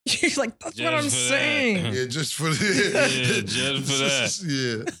You're like, that's Just what I'm for saying. that. Yeah, just for Yeah, just for that.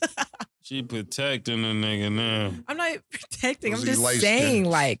 Yeah. She protecting the nigga now. I'm not protecting. Was I'm he just light saying, skinned?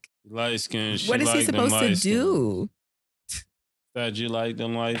 like, Light skin. what is he supposed to do? That you like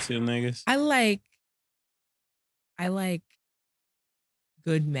them light skin niggas? I like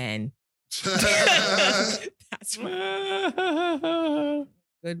good men. That's what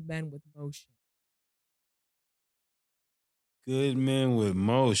good men with motion. Good men with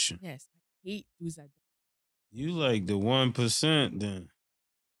motion. Yes, I hate dudes that. You like the 1% then.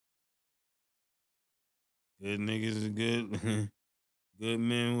 Good niggas is good. Good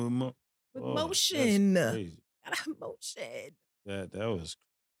men with motion. That's crazy. Gotta have motion. That was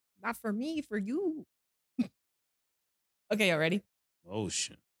Not for me, for you. Okay, y'all ready?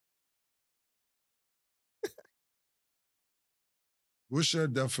 motion. What's your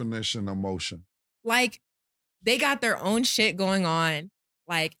definition of motion? Like, they got their own shit going on.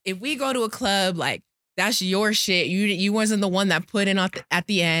 Like, if we go to a club, like, that's your shit. You wasn't the one that put in at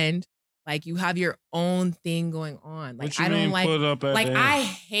the end. Like, you have your own thing going on. Like, What you I don't mean like. put up at Like, the end? I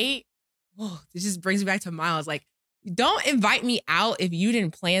hate. Oh, this just brings me back to Miles. Like, don't invite me out if you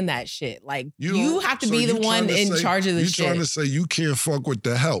didn't plan that shit. Like, you have to be the one in charge of the shit. You trying to say you can't fuck with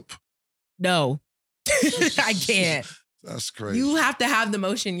the help? No, I can't. That's crazy. You have to have the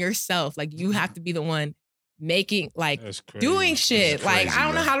motion yourself. Like, you have to be the one making, like, That's crazy. doing shit. That's like, crazy, I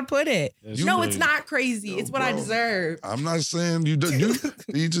don't know man. how to put it. That's No, crazy. it's not crazy. Yo, It's what I bro. deserve. I'm not saying you do. You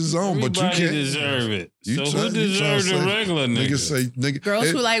each his own, but you Everybody can't deserve it. You So try- who you try to deserves say- the regular nigga? Niggas say nigga. Girls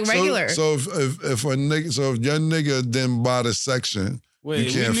who like regular. So if a nigga, so if your nigga didn't buy the section, Wait,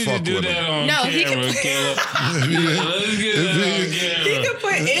 you can't we need fuck to do with that him. on No, he camera, can- Caleb. If he- Yeah, let's get if that he- on camera. He can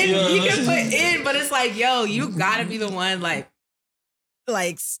put in, Yeah, he let's- can put in, but it's like, yo, you gotta be the one, like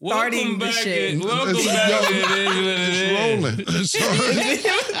starting Welcome the back. shit. Welcome It's- back. yo, It is what it It's is.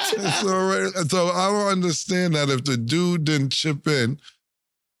 rolling. It's already. So I don't understand that if the dude didn't chip in,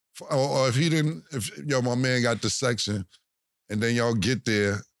 or if he didn't, if my man got the section, and then y'all get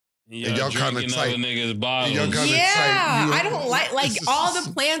there, And y'all kinda drinking tight. other niggas' bottles. Y'all kinda Yeah, tight. You- I don't like It's- all the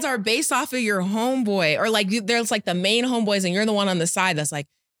plans are based off of your homeboy, or like there's like the main homeboys, and you're the one on the side that's like,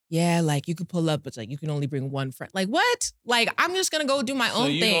 yeah, like you could pull up, but like you can only bring one friend. Like what? Like I'm just gonna go do my So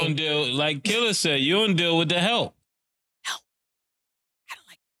own you thing. don't deal, like Killer said, you don't deal with the help. I don't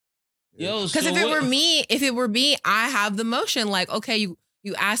like Yo, because so if it what- were me, I have the motion. Like okay,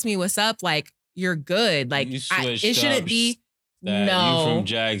 you ask me what's up, like you're good. Like You it switched shouldn't up be. that No, you from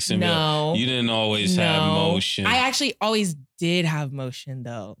Jacksonville. no, You didn't always have no. motion. I actually always did have motion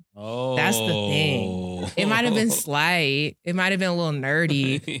though. Oh, That's the thing. It might have been slight. It might have been a little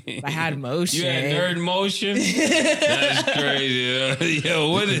nerdy. I had motion. You had nerd motion? That's crazy.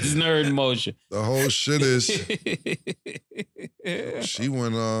 Yo, what is nerd motion? The whole shit is she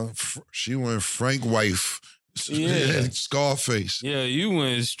went Frank wife. Yeah. Scarface. Yeah, you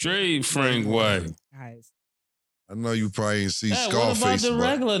went straight Frank White. Guys, I know you probably ain't see Yeah, what about Scarface. the but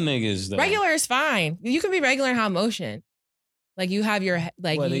regular niggas though? regular is fine. You can be regular and have motion. Like you have your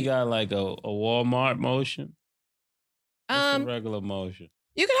like. What, you, they got like a Walmart motion? What's the regular motion?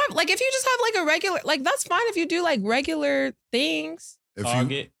 you can have like if you just have like a regular like that's fine if you do like regular things. if you,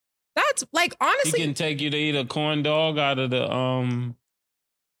 Target. That's like He honestly, can take you to eat a corn dog out of the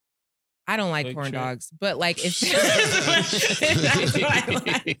I don't like Quick corn Trip. dogs, but like if that's what I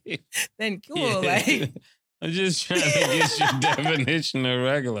like, then cool. Yeah. Like I'm just trying to get your definition of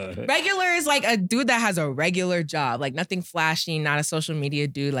regular. regular is like a dude that has a regular job, like nothing flashy, not a social media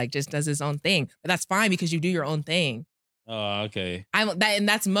dude, like just does his own thing. But that's fine because you do your own thing. Oh, okay. And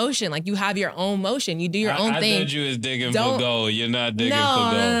that's motion. Like you have your own motion. You do your own I thing. thought you was digging Don't- for gold. You're not digging no,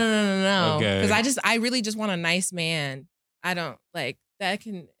 for gold. no. Okay. Because I really just want a nice man. I don't like that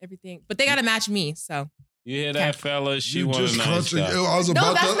can everything, but they gotta match me. So You hear that, fella? She you want a just nice guy. I was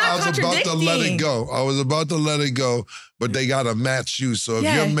about that's to not I was about to let it contradicting. go. I was about to let it go, but they gotta match you. So if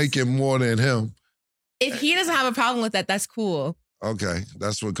Yes. you're making more than him, if he doesn't have a problem with that, that's cool. okay,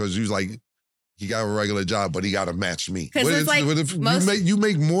 that's what because you like he got a regular job, but he gotta match me. 'Cause What it's if- like what if most- you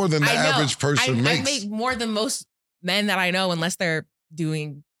make more than the I know. average person I makes? make more than most men that I know, unless they're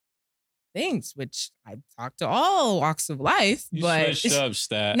doing things, which I talk to all walks of life. You but switched up,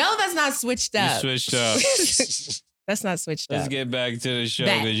 Stat. no, that's not switched You up. switched up. That's not switched Let's up. get back to the show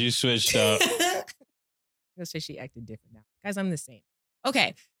That- because you switched up. Let's say she acted different now. Guys, I'm the same.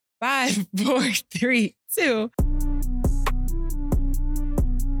 Okay. 5, 4, 3, 2.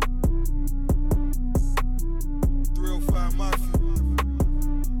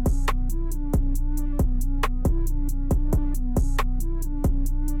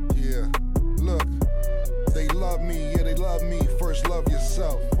 Yeah, look, they love me, yeah, they love me. First love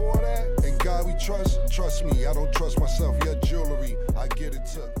yourself. Trust me, I don't trust myself. Your jewelry, I get it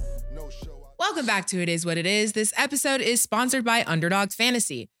took. No show. Welcome back to It Is What It Is. This episode is sponsored by Underdog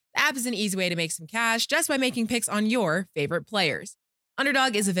Fantasy. The app is an easy way to make some cash just by making picks on your favorite players.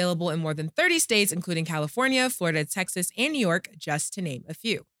 Underdog is available in more than 30 states, including California, Florida, Texas, and New York, just to name a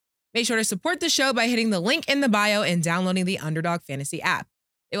few. Make sure to support the show by hitting the link in the bio and downloading the Underdog Fantasy app.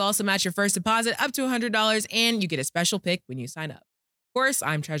 They will also match your first deposit up to $100, and you get a special pick when you sign up. Of course,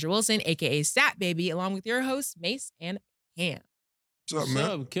 I'm Treasure Wilson, aka Stat Baby, along with your hosts, Mace and Cam. What's up, man?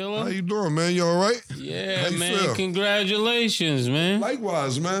 What's up, killer? How you doing, man? You all right? Yeah, How you man. feel? Congratulations, man.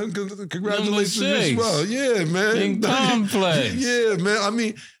 Likewise, man. Congratulations Number as 6. well. Yeah, man. In complex. Yeah, man. I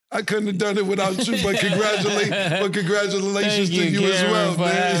mean, I couldn't have done it without you, but congratulations Thank to you as Karen, well, for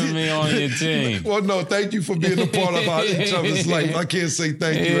man. having me on your team. Well, no, thank you for being a part of each other's life. I can't say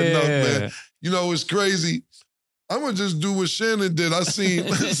thank you enough, man. You know, it's crazy. I'm gonna just do what Shannon did. I seen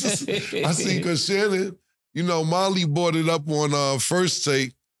because Shannon, you know, Molly brought it up on First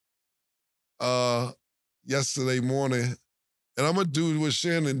Take yesterday morning, and I'm gonna do what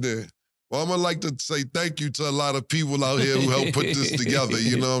Shannon did. Well, I'm gonna like to say thank you to a lot of people out here who helped put this together.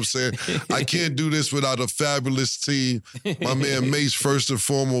 You know what I'm saying? I can't do this without a fabulous team. My man Mace, first and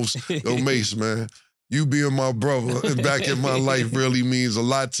foremost. Yo, Mace, man, you being my brother and back in my life really means a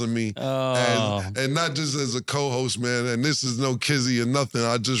lot to me. Oh. And not just as a co-host, man, and this is no kizzy or nothing.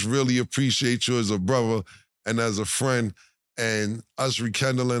 I just really appreciate you as a brother and as a friend, and us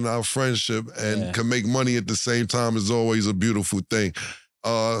rekindling our friendship and can make money at the same time is always a beautiful thing.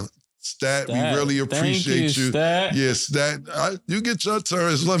 Stat, we really appreciate you. Stat. Yeah, Stat, you get your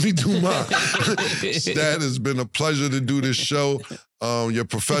turns. Let me do mine. Stat, it's been a pleasure to do this show. Your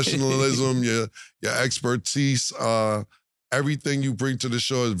professionalism, your expertise, everything you bring to the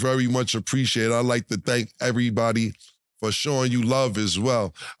show is very much appreciated. I'd like to thank everybody for showing you love as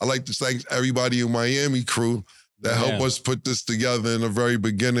well. I'd like to thank everybody in Miami crew that helped us put this together in the very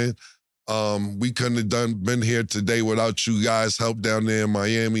beginning. We couldn't have been here today without you guys' help down there in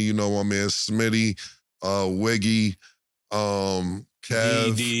Miami. You know, my man Smitty, Wiggy, Kev,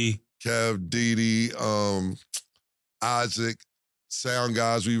 Didi, Isaac, sound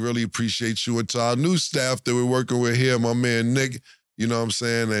guys, we really appreciate you. And to our new staff that we're working with here, my man Nick, you know what I'm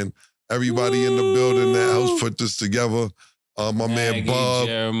saying, and everybody in the building that helps put this together. My man Bob,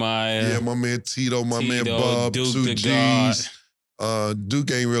 Jeremiah. Yeah, my man Tito, man Bob, Duke 2 the G's.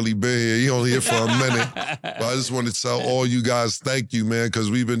 Duke ain't really been here. He only here for a minute. But I just want to tell all you guys thank you, man, because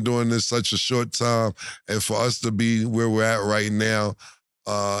we've been doing this such a short time. And for us to be where we're at right now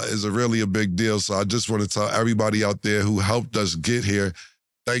is really a big deal. So I just want to tell everybody out there who helped us get here,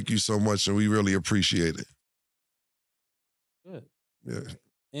 thank you so much, and we really appreciate it. Good. Yeah.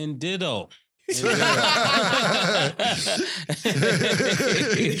 And ditto. I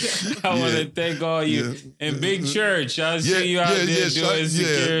want to thank all you. And Big Church, I see you out there doing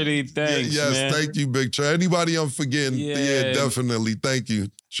security. Thanks, man. Thank you, Big Church. Anybody I'm forgetting, definitely. Thank you,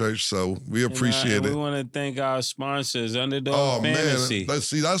 Church. So we appreciate it. We want to thank our sponsors, Underdog Fantasy. Man,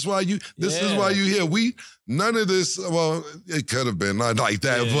 see, that's why this is why you here. None of this, well, it could have been not like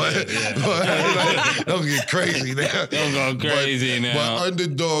that, but don't get crazy now. Don't go crazy now. But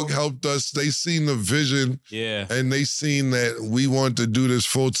Underdog helped us. They seen the vision, and they seen that we wanted to do this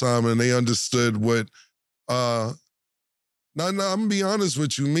full time, and they understood what. Now, I'm gonna be honest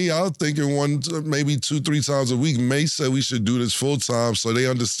with you. I was thinking maybe 2-3 times a week. Mace said we should do this full time, so they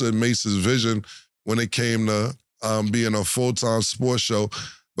understood Mace's vision when it came to being a full time sports show.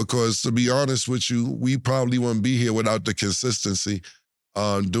 Because to be honest with you, we probably wouldn't be here without the consistency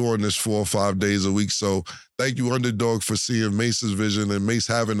doing this 4 or 5 days a week. So thank you, Underdog, for seeing Mace's vision and Mace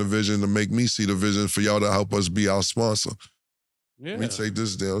having the vision to make me see the vision for y'all to help us be our sponsor. Yeah. We take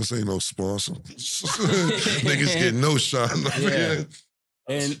this down. This ain't no sponsor. Niggas get no shine.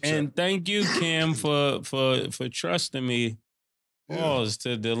 And thank you, Cam, for trusting me.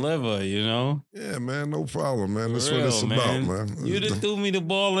 To deliver, you know? Yeah, man, no problem, man. That's what it's man. about, man. You just threw me the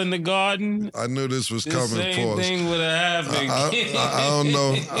ball in the garden. I knew this was the coming same for us. thing would have happened. I don't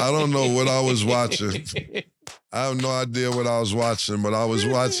know. I don't know what I was watching. I have no idea what I was watching, but I was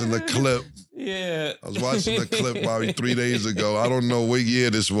watching the clip. Yeah. I was watching the clip probably 3 days ago. I don't know what year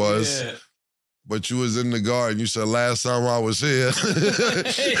this was. Yeah. But you was in the garden. You said last time I was here.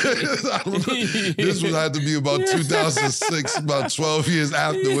 I don't know. This would have to be about 2006, about 12 years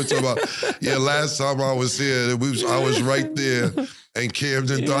after. Which last time I was here, I was right there And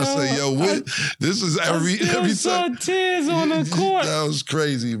Camden thought, I say, yo, what? This is every time. Tears on the court. That was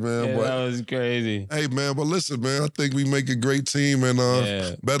crazy, man. Yeah, but that was crazy. hey, man, but listen, man, I think we make a great team and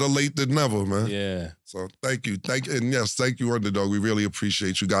better late than never, man. Yeah. So thank you. And yes, thank you, Underdog. We really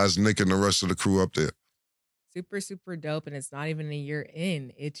appreciate you guys, Nick and the rest of the crew up there. Super, super dope. And it's not even a year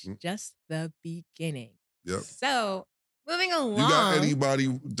in. It's just the beginning. Yep. So moving along. You got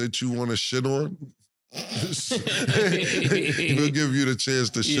anybody that you want to shit on? We'll give you the chance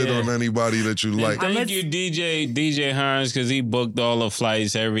to shit on anybody that you like. Thank you, DJ Hines, because he booked all the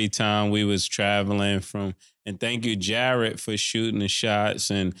flights every time we was traveling from. And thank you, Jarrett, for shooting the shots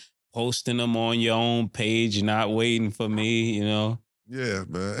and posting them on your own page, not waiting for me, you know. Yeah,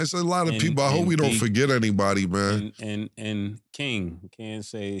 man. It's a lot of people. I hope we don't forget anybody, man. And King, can't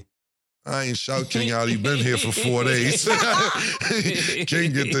say. I ain't shout King out. He been here for 4 days.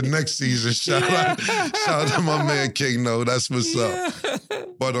 King get the next season shout out. Shout out to my man King. No, that's what's up.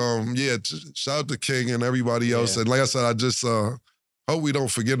 But shout out to King and everybody else. And like I said, I just hope we don't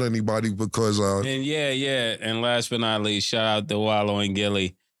forget anybody because And last but not least, shout out to Wallow and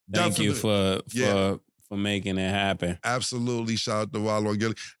Gilly. Thank you for making it happen. Absolutely. Shout out to Wallow and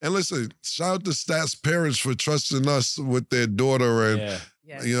Gilly. And listen, shout out to Stat's parents for trusting us with their daughter and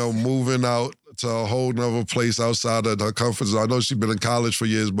you know, moving out to a whole nother place outside of her comfort zone. I know she's been in college for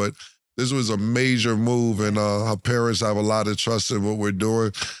years, but this was a major move, and her parents have a lot of trust in what we're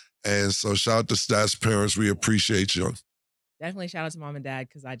doing. And so shout out to Stat's parents. We appreciate you. Definitely shout out to mom and dad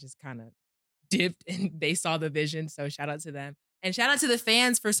because I just kind of dipped and they saw the vision. So shout out to them. And shout out to the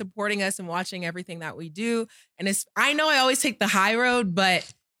fans for supporting us and watching everything that we do. And I know I always take the high road, but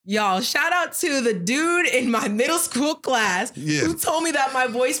y'all, shout out to the dude in my middle school class who told me that my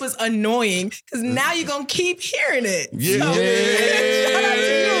voice was annoying because now you're going to keep hearing it. Yeah. So, shout out to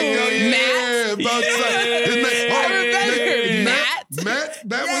you, Matt. I remember Matt.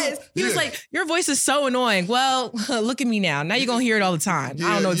 He was like, your voice is so annoying. Well, look at me now. Now you're going to hear it all the time.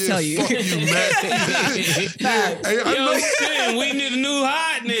 I don't know what to tell you. Fuck you, Matt. Sin, we need a new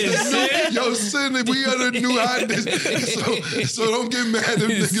hotness. Yo, Sin, we are the new hotness. So don't get mad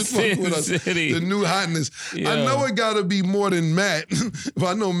if niggas fuck with us. The new hotness. Yo. I know it got to be more than Matt. But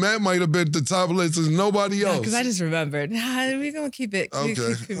I know Matt might have been at the top of the list as nobody else. Because I just remembered. We're going to keep it.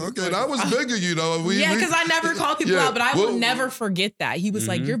 Okay, that was big of you, though. Because I never call people out, but I will never forget that. He was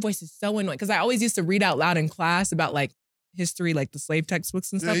like, your voice is so annoying. Because I always used to read out loud in class about like history, like the slave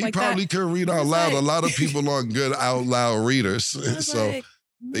textbooks and stuff like that. He probably could read out loud. A lot of people aren't good out loud readers. So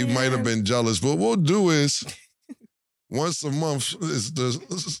they might have been jealous. But what we'll do is, once a month,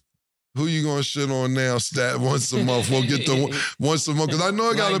 who you gonna shit on now, Stat? Once a month. We'll get to once a month. Because I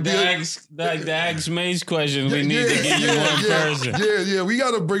know it gotta be like the Ask Mace question. We need to give you one person. Yeah. We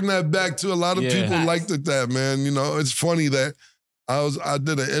gotta bring that back too. A lot of people liked it, that, man. You know, it's funny that I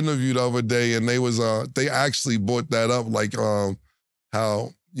did an interview the other day and they actually brought that up, like how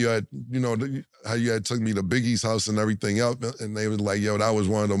you had, you know, how you had took me to Biggie's house and everything else, and they was like, yo, that was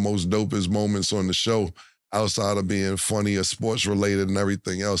one of the most dopest moments on the show outside of being funny or sports related and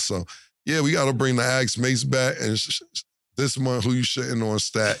everything else. So yeah, we got to bring the Axe Mace back and this month, who you shitting on,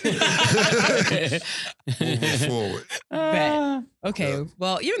 Stat? Moving forward. Okay,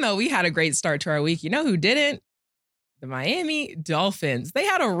 well, even though we had a great start to our week, you know who didn't? The Miami Dolphins. They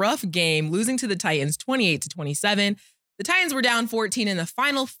had a rough game, losing to the Titans 28-27. The Titans were down 14 in the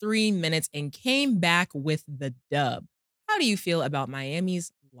final 3 minutes and came back with the dub. How do you feel about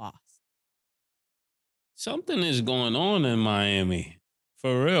Miami's loss? Something is going on in Miami.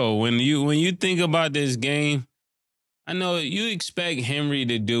 For real. When you think about this game, I know you expect Henry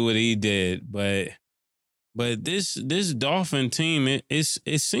to do what he did, but this Dolphin team,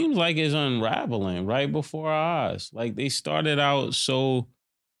 it seems like it's unraveling right before our eyes. Like they started out so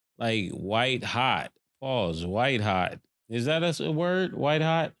like white hot. Pause. White hot. Is that a word? White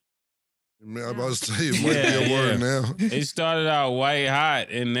hot? Man, I'm about to say it might be a word now. They started out white hot,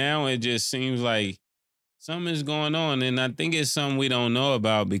 and now it just seems like something is going on, and I think it's something we don't know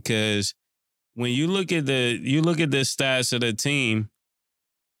about because when you look at the stats of the team,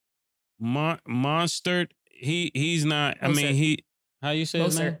 Mostert. He's not. I mean, he. How you say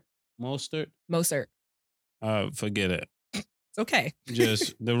his name? Mostert. Forget it. It's okay.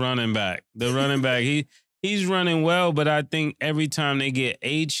 Just the running back. He's running well, but I think every time they get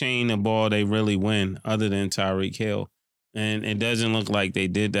A-Chain the ball, they really win. Other than Tyreek Hill, and it doesn't look like they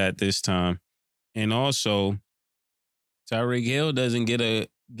did that this time. And also, Tyreek Hill doesn't get a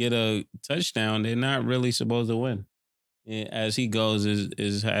touchdown. They're not really supposed to win. As he goes,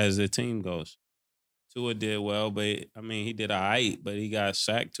 is as the team goes. Tua did well, but I mean, he did all right, but he got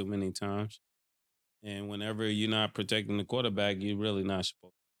sacked too many times. And whenever you're not protecting the quarterback, you're really not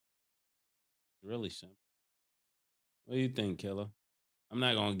supposed to. It's really simple. What do you think, Killer? I'm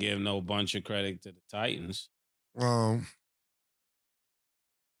not going to give no bunch of credit to the Titans.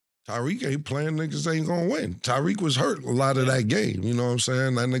 Tyreek ain't playing, niggas ain't gonna win. Tyreek was hurt a lot of that game. You know what I'm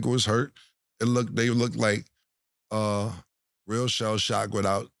saying? That nigga was hurt. They looked like real shell shock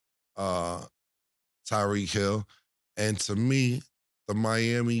without Tyreek Hill. And to me, the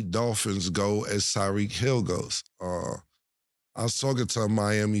Miami Dolphins go as Tyreek Hill goes. I was talking to a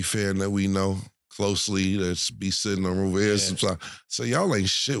Miami fan that we know closely that's be sitting over here sometimes. So y'all ain't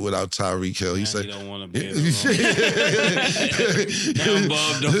shit without Tyreek Hill. He said, he don't want to be in the room. Now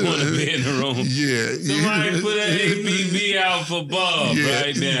Bob don't want to be in the room. Yeah. Somebody put an ABB out for Bob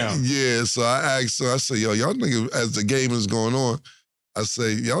right now. Yeah, so I asked her, I said, yo, y'all niggas, as the game is going on, I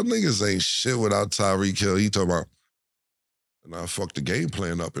say, y'all niggas ain't shit without Tyreek Hill. He talking about, and I fucked the game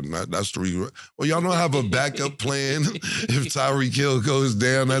plan up, and that's the reason. Well, y'all don't have a backup plan if Tyreek Hill goes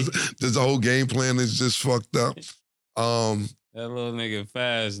down. The whole game plan is just fucked up. That little nigga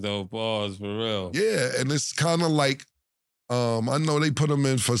fast though, pause for real. Yeah, and it's kind of like, I know they put him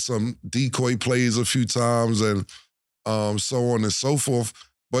in for some decoy plays a few times and so on and so forth.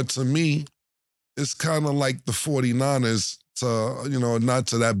 But to me, it's kind of like the 49ers to, not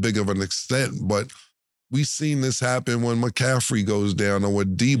to that big of an extent, but we've seen this happen when McCaffrey goes down or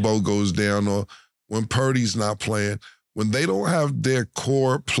when Debo goes down or when Purdy's not playing. When they don't have their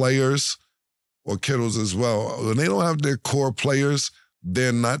core players, or Kittles as well, when they don't have their core players,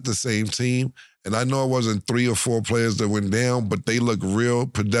 they're not the same team. And I know it wasn't 3 or 4 players that went down, but they look real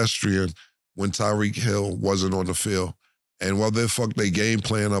pedestrian when Tyreek Hill wasn't on the field. And whether they fuck their game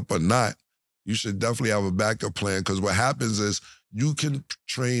plan up or not, you should definitely have a backup plan, because what happens is you can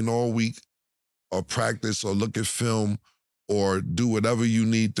train all week or practice or look at film or do whatever you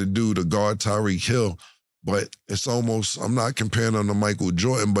need to do to guard Tyreek Hill. But it's almost, I'm not comparing him to Michael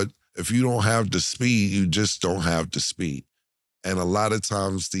Jordan, but if you don't have the speed, you just don't have the speed. And a lot of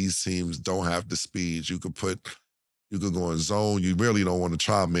times these teams don't have the speed. You could go in zone. You really don't want to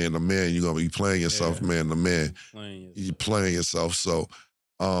try man to man. You're going to be playing yourself man to man. You're playing yourself. So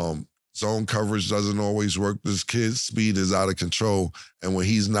zone coverage doesn't always work. This kid's speed is out of control. And when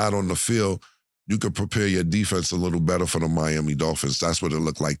he's not on the field, you could prepare your defense a little better for the Miami Dolphins. That's what it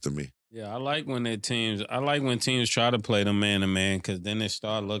looked like to me. Yeah, I like when teams try to play the man-to-man, because then they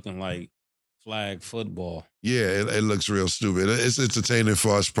start looking like flag football. Yeah, it looks real stupid. It's entertaining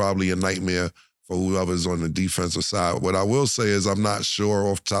for us, probably a nightmare for whoever's on the defensive side. What I will say is I'm not sure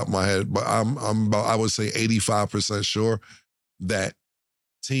off the top of my head, but I'm about, I would say 85% sure that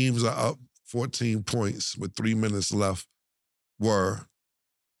teams are up 14 points with 3 minutes left were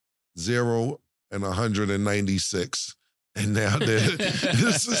 0 and 196. And now they're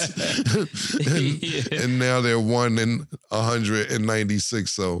and now they're 1 and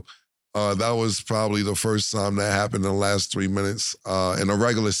 196. So that was probably the first time that happened in the last 3 minutes in a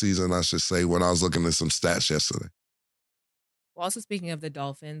regular season, I should say, when I was looking at some stats yesterday. Well, also speaking of the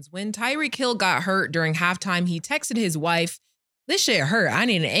Dolphins, when Tyreek Hill got hurt during halftime, he texted his wife, "This shit hurt. I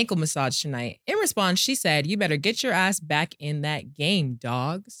need an ankle massage tonight." In response, she said, "You better get your ass back in that game,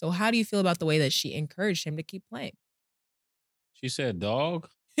 dog." So how do you feel about the way that she encouraged him to keep playing? She said dog?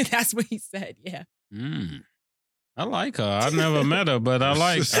 That's what he said, yeah. I like her. I've never met her, but I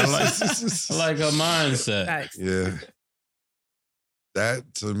like her mindset. Thanks. Yeah.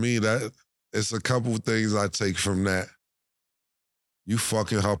 That, to me, that it's a couple of things I take from that. You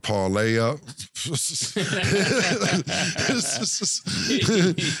fucking her parlay up. She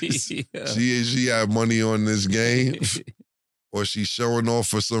had money on this game. Or she's showing off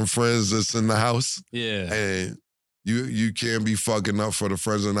for some friends that's in the house. Yeah. And you can't be fucking up for the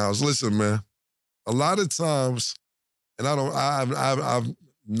friends in the house. Listen, man, a lot of times, and I've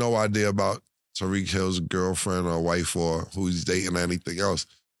no idea about Tyreek Hill's girlfriend or wife or who he's dating or anything else,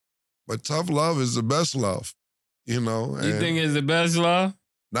 but tough love is the best love, you know. You think it's the best love?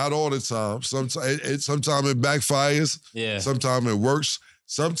 Not all the time. Sometimes it backfires. Yeah. Sometimes it works.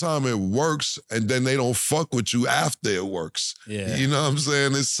 Sometimes it works and then they don't fuck with you after it works. Yeah. You know what I'm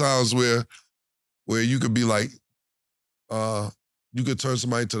saying? It's times where you could be like, you could turn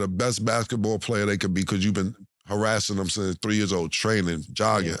somebody into the best basketball player they could be because you've been harassing them since 3 years old, training,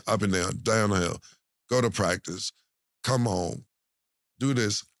 jogging, up and down, down the hill, go to practice, come home, do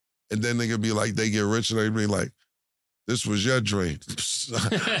this. And then they could be like, they get rich and they be like, this was your dream.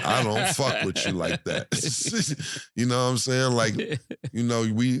 I don't fuck with you like that. You know what I'm saying? Like, you know,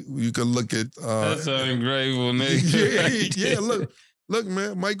 you can look at... That's so ungrateful, nigga. Yeah, look, Look,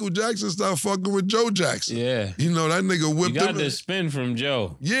 man, Michael Jackson started fucking with Joe Jackson. Yeah. You know, that nigga whipped You him. got the spin from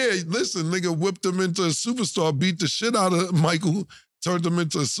Joe. Yeah, listen, nigga whipped him into a superstar, beat the shit out of Michael, turned him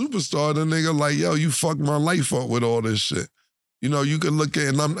into a superstar. The nigga like, yo, you fucked my life up with all this shit. You know, you can look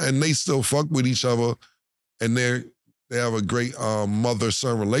at, and they still fuck with each other, and they have a great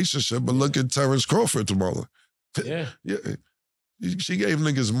mother-son relationship. But look at Terrence Crawford's mother. Yeah. Yeah. She gave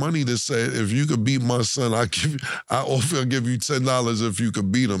niggas money to say, if you could beat my son, I offer to give you $10 if you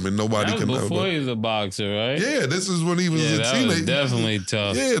could beat him, and nobody That was can. before he was a boxer, right? Yeah, this is when he was a that teenager. was definitely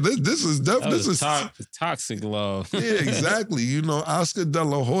tough. Yeah, this is definitely That was toxic love. Yeah, exactly. You know, Oscar De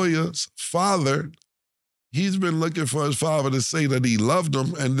La Hoya's father, he's been looking for his father to say that he loved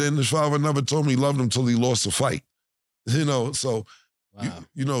him, and then his father never told him he loved him until he lost a fight. You know, so. Wow.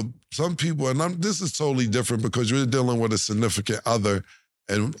 You know, some people, and this is totally different because you're dealing with a significant other,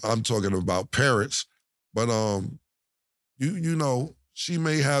 and I'm talking about parents. But you know, she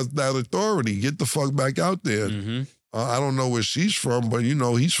may have that authority. Get the fuck back out there. Mm-hmm. I don't know where she's from, but you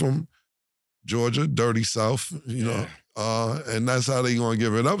know, he's from Georgia, dirty South. You know, and that's how they gonna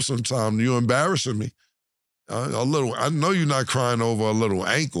give it up. Sometime you embarrassing me. A little. I know you're not crying over a little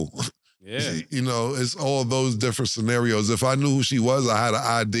ankle. Yeah. You know, it's all those different scenarios. If I knew who she was, I had an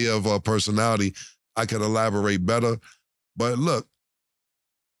idea of her personality, I could elaborate better. But look,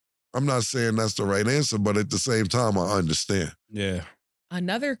 I'm not saying that's the right answer, but at the same time, I understand. Yeah.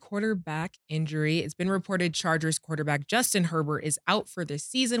 Another quarterback injury. It's been reported Chargers quarterback Justin Herbert is out for this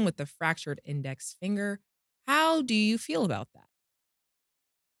season with the fractured index finger. How do you feel about that?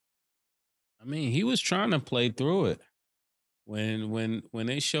 I mean, he was trying to play through it. When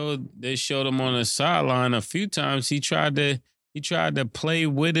they showed him on the sideline a few times, he tried to play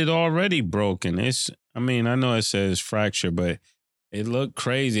with it already broken. I know it says fracture, but it looked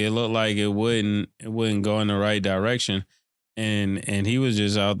crazy. It looked like it wouldn't go in the right direction. And he was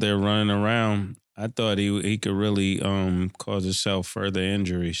just out there running around. I thought he could really cause himself further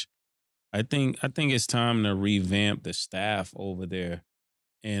injuries. I think it's time to revamp the staff over there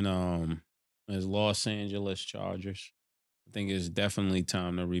in as Los Angeles Chargers. I think it's definitely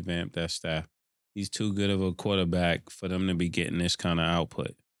time to revamp that staff. He's too good of a quarterback for them to be getting this kind of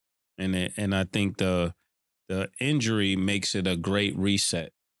output. And I think the injury makes it a great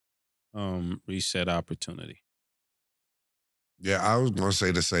reset opportunity. Yeah, I was gonna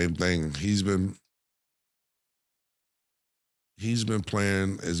say the same thing. He's been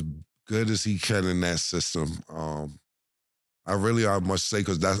playing as good as he can in that system. I must say,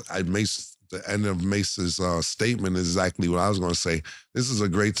 because the end of Mace's statement is exactly what I was going to say. This is a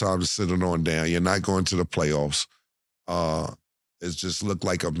great time to sit it on down. You're not going to the playoffs. It's just looked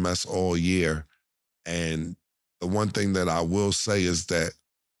like a mess all year. And the one thing that I will say is that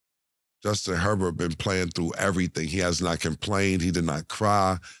Justin Herbert been playing through everything. He has not complained. He did not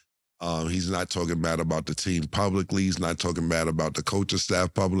cry. He's not talking bad about the team publicly. He's not talking bad about the coaching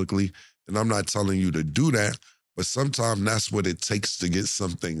staff publicly. And I'm not telling you to do that, but sometimes that's what it takes to get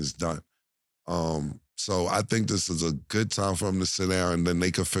some things done. So I think this is a good time for him to sit down, and then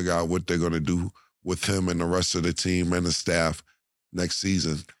they can figure out what they're going to do with him and the rest of the team and the staff next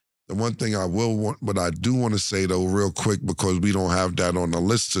season. The one thing I do want to say though, real quick, because we don't have that on the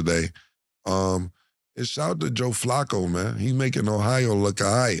list today, is shout out to Joe Flacco, man. He making Ohio look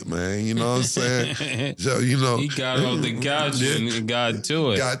all right, man. You know what I'm saying? So, you know, he got off the couch and got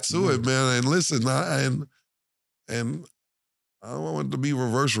to it. Got to it, man. And listen, and I don't want it to be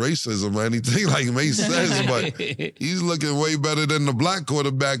reverse racism or anything like Mace says, but he's looking way better than the black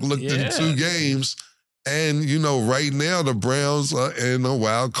quarterback looked in 2 games. And, you know, right now the Browns are in a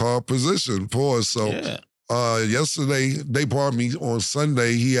wild card position. So yesterday, on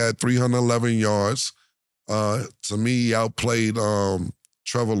Sunday, he had 311 yards. To me, he outplayed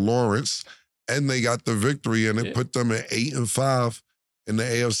Trevor Lawrence, and they got the victory, and it put them at 8-5 in the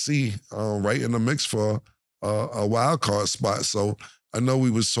AFC, right in the mix for a wild card spot. So I know we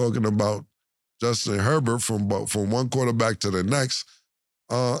was talking about Justin Herbert from one quarterback to the next.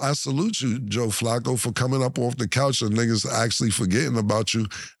 I salute you, Joe Flacco, for coming up off the couch and niggas actually forgetting about you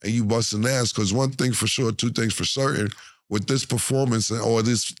and you busting ass. Because one thing for sure, 2 things for certain, with this performance or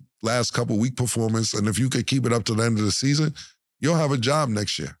this last couple week performance, and if you could keep it up to the end of the season, you'll have a job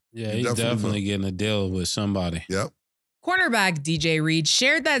next year. Yeah, he's definitely getting a deal with somebody. Yep. Cornerback DJ Reed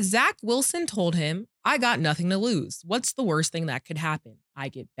shared that Zach Wilson told him, "I got nothing to lose. What's the worst thing that could happen? I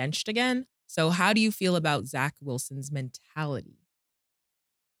get benched again." So how do you feel about Zach Wilson's mentality?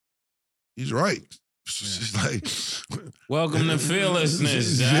 He's right. Yeah. Like, welcome to fearlessness,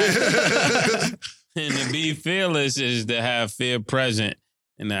 Zach. And to be fearless is to have fear present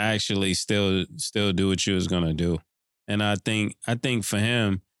and to actually still do what you was gonna do. And I think for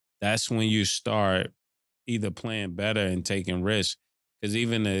him, that's when you start either playing better and taking risks. Because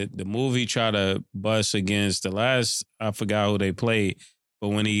even the move he tried to bust against the last, I forgot who they played, but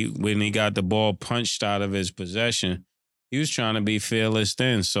when he got the ball punched out of his possession, he was trying to be fearless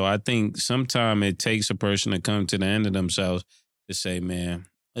then. So I think sometimes it takes a person to come to the end of themselves to say, man,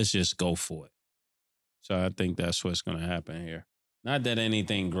 let's just go for it. So I think that's what's going to happen here. Not that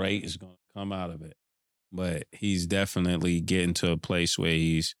anything great is going to come out of it, but he's definitely getting to a place where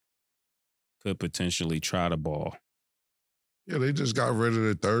he's could potentially try the ball. Yeah, they just got rid of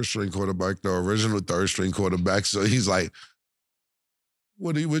the third string quarterback, the original third string quarterback. So he's like,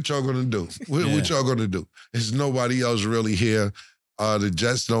 what y'all gonna do? What y'all gonna do? There's nobody else really here. The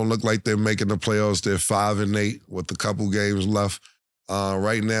Jets don't look like they're making the playoffs. They're 5-8 with a couple games left.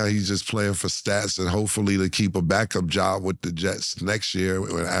 Right now, he's just playing for stats and hopefully to keep a backup job with the Jets next year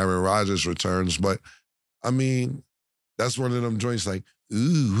when Aaron Rodgers returns. But I mean, that's one of them joints like,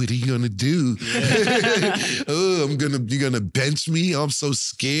 ooh, what are you gonna do? Yeah. Oh, you're gonna bench me? I'm so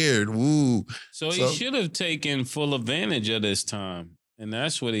scared. Ooh. So he should have taken full advantage of this time. And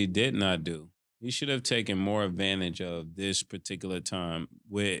that's what he did not do. He should have taken more advantage of this particular time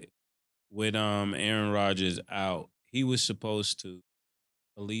with Aaron Rodgers out. He was supposed to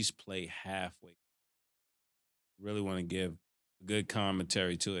at least play halfway. Really want to give a good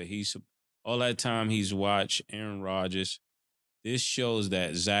commentary to it. All that time he's watched Aaron Rodgers. This shows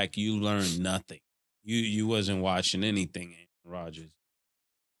that, Zach, you learned nothing. You wasn't watching anything, Aaron Rodgers.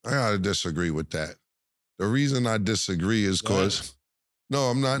 I gotta disagree with that. The reason I disagree is because no,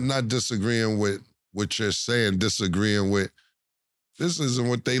 I'm not disagreeing with what you're saying, disagreeing with this isn't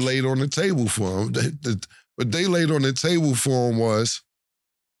what they laid on the table for him. What they laid on the table for him was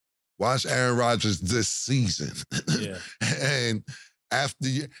watch Aaron Rodgers this season. Yeah. And after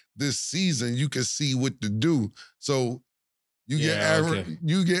this season, you can see what to do. So you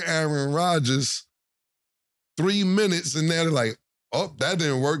get Aaron Rodgers 3 minutes and they're like, oh, that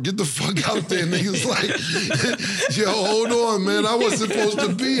didn't work. Get the fuck out there. Niggas like, yo, hold on, man. I wasn't supposed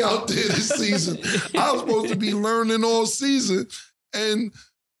to be out there this season. I was supposed to be learning all season. And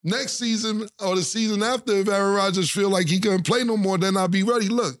next season or the season after, if Aaron Rodgers feel like he couldn't play no more, then I'll be ready.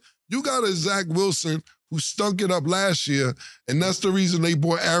 Look, you got a Zach Wilson who stunk it up last year, and that's the reason they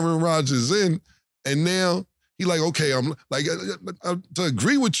brought Aaron Rodgers in. And now he like, okay, I'm like, to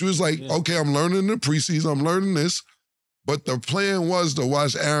agree with you, it's like, okay, I'm learning the preseason, I'm learning this. But the plan was to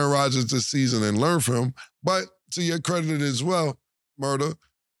watch Aaron Rodgers this season and learn from him. But to your credit as well, Murder,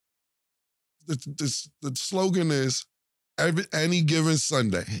 the slogan is any given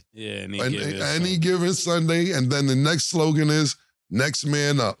Sunday. Yeah, any given Sunday. And then the next slogan is next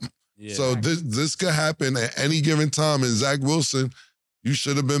man up. Yeah. So this could happen at any given time. And Zach Wilson, you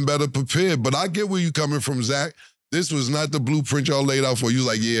should have been better prepared. But I get where you're coming from, Zach. This was not the blueprint y'all laid out for you.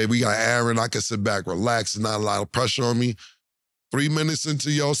 Like, yeah, we got Aaron. I can sit back, relax, not a lot of pressure on me. 3 minutes into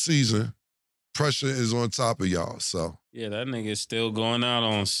y'all season, pressure is on top of y'all. So yeah, that nigga's still going out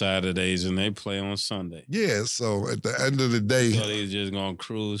on Saturdays and they play on Sunday. Yeah, so at the end of the day, so he's just gonna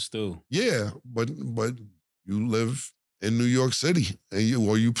cruise too. Yeah, but you live in New York City and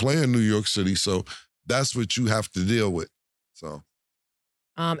you play in New York City, so that's what you have to deal with. So.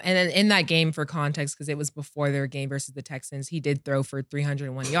 And then in that game, for context, because it was before their game versus the Texans, he did throw for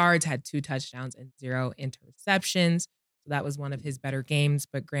 301 yards, had 2 touchdowns and 0 interceptions. So that was one of his better games.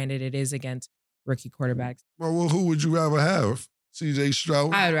 But granted, it is against rookie quarterbacks. Well, who would you rather have? C.J.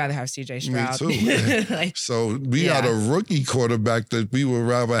 Stroud? I would rather have C.J. Stroud. Me too. Like, so we got a rookie quarterback that we would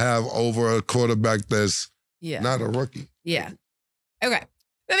rather have over a quarterback that's not a rookie. Yeah. Okay.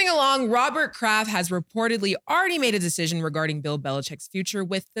 Moving along, Robert Kraft has reportedly already made a decision regarding Bill Belichick's future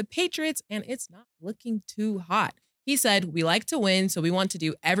with the Patriots, and it's not looking too hot. He said, we like to win, so we want to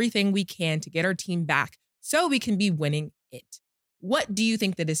do everything we can to get our team back so we can be winning it. What do you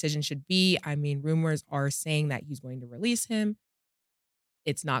think the decision should be? I mean, rumors are saying that he's going to release him.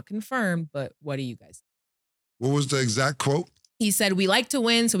 It's not confirmed, but what do you guys think? What was the exact quote? He said, we like to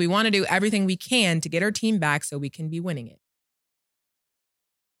win, so we want to do everything we can to get our team back so we can be winning it.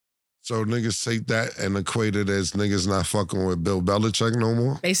 So niggas take that and equate it as niggas not fucking with Bill Belichick no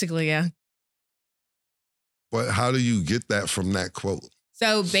more? Basically, yeah. But how do you get that from that quote?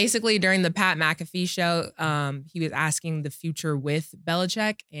 So basically during the Pat McAfee show, he was asking the future with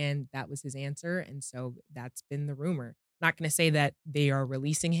Belichick, and that was his answer. And so that's been the rumor. Not going to say that they are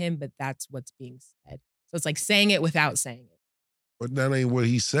releasing him, but that's what's being said. So it's like saying it without saying it. But that ain't what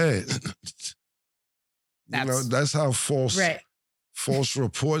he said. That's how false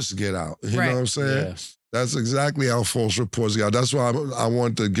reports get out. You know what I'm saying? Yeah. That's exactly how false reports get out. That's why I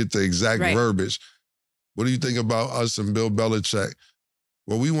want to get the exact verbiage. What do you think about us and Bill Belichick?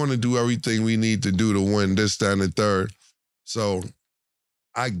 Well, we want to do everything we need to do to win this, that, and the third. So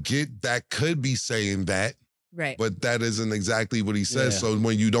I get that could be saying that, Right. but that isn't exactly what he says. Yeah. So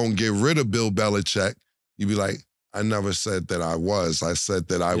when you don't get rid of Bill Belichick, you be like, I never said that I was. I said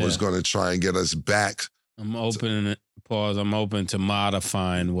that I was going to try and get us back. I'm open to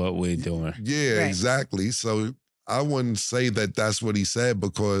modifying what we're doing. Yeah, Right. exactly. So I wouldn't say that that's what he said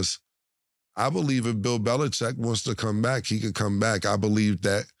because I believe if Bill Belichick wants to come back, he could come back. I believe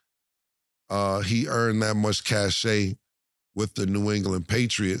that he earned that much cachet with the New England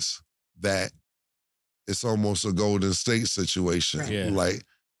Patriots that it's almost a Golden State situation. Right. Yeah. Like,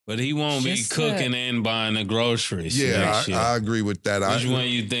 But he won't be Just cooking and buying the groceries. yeah, next year. I agree with that. Which one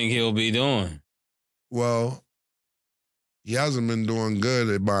you think he'll be doing? Well, he hasn't been doing good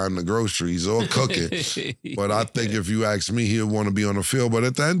at buying the groceries or cooking. But I think if you ask me, he'll want to be on the field. But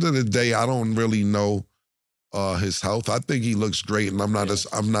at the end of the day, I don't really know his health. I think he looks great, and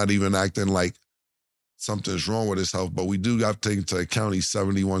I'm not even acting like something's wrong with his health. But we do have to take into account he's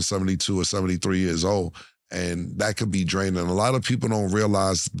 71, 72, or 73 years old, and that could be draining. A lot of people don't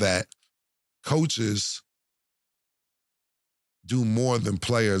realize that coaches do more than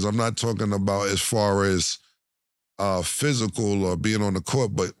players. I'm not talking about as far as physical or being on the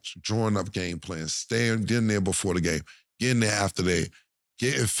court, but drawing up game plans, getting there before the game, getting there after the game,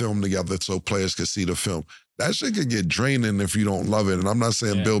 getting film together so players can see the film. That shit could get draining if you don't love it. And I'm not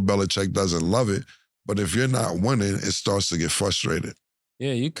saying Bill Belichick doesn't love it, but if you're not winning, it starts to get frustrated.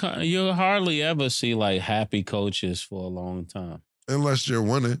 Yeah, you hardly ever see like happy coaches for a long time. Unless you're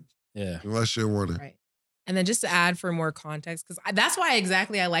winning. Yeah. Unless you're winning. Right. And then just to add for more context, because that's why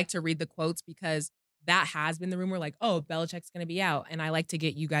I like to read the quotes, because that has been the rumor, like, oh, Belichick's going to be out. And I like to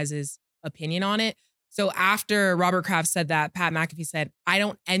get you guys' opinion on it. So after Robert Kraft said that, Pat McAfee said, I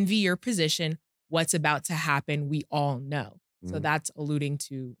don't envy your position. What's about to happen, we all know. So that's alluding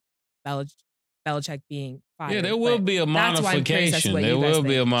to Belichick being fired. Yeah, there will be a modification. There will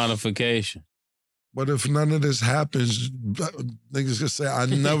be a modification. But if none of this happens, niggas can say, I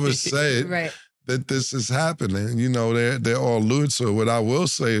never said Right. that this is happening. You know, they're all allude to it. What I will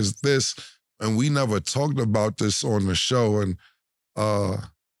say is this, and we never talked about this on the show, and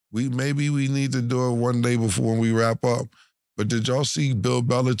we need to do it one day before we wrap up. But did y'all see Bill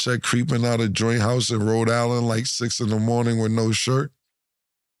Belichick creeping out a joint house in Rhode Island like 6 a.m. with no shirt?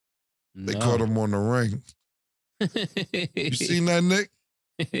 They caught him on the ring. You seen that, Nick?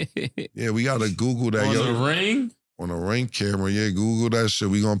 Yeah, we gotta Google that. On the ring? On a ring camera, yeah, Google that shit.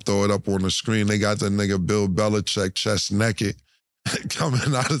 We gonna throw it up on the screen. They got the nigga Bill Belichick chest naked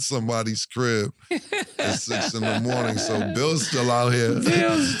coming out of somebody's crib at 6 a.m. So Bill's still out here.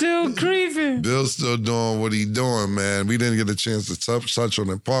 Bill's still creeping. Bill's still doing what he doing, man. We didn't get a chance to touch on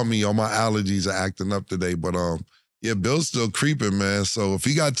it. Pardon me, all my allergies are acting up today. But yeah, Bill's still creeping, man. So if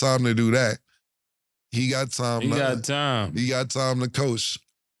he got time to do that, he got time. He got time to coach.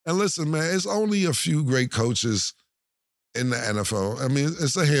 And listen, man, it's only a few great coaches in the NFL. I mean,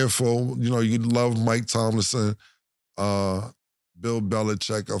 it's a handful. You know, you love Mike Tomlinson, Bill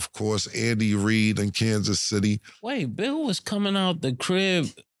Belichick, of course, Andy Reid in Kansas City. Wait, Bill was coming out the crib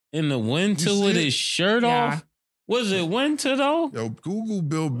in the winter with his shirt off? Was it winter, though? Yo, Google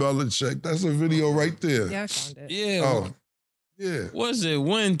Bill Belichick. That's a video right there. Yeah, I found it. Yeah. Oh, yeah. Was it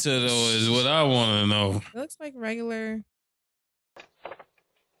winter, though, is what I want to know. It looks like regular.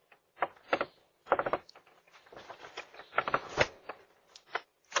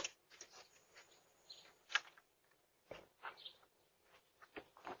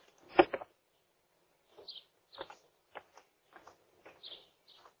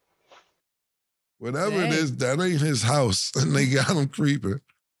 Whatever it is, that ain't his house, and they got him creeping.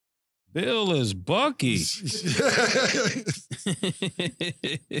 Bill is Bucky. Niggas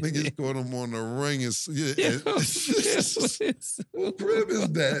caught him on the ring. What crib is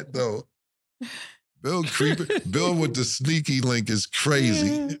that, though? Bill creeping. Bill with the sneaky link is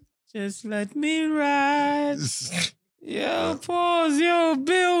crazy. Just let me ride. Yo, pause. Yo,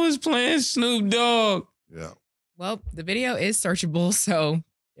 Bill was playing Snoop Dogg. Yeah. Well, the video is searchable, so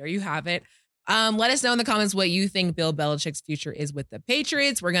there you have it. Let us know in the comments what you think Bill Belichick's future is with the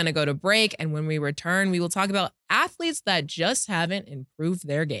Patriots. We're going to go to break, and when we return, we will talk about athletes that just haven't improved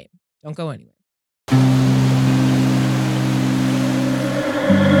their game. Don't go anywhere.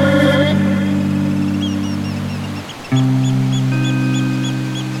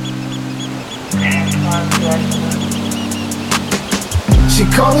 She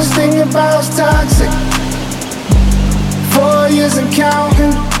called this thing about toxic. 4 years and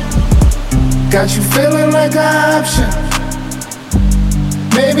counting. Got you feeling like an option.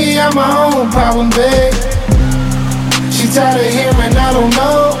 Maybe I'm my own problem, babe. She tired of hearing I don't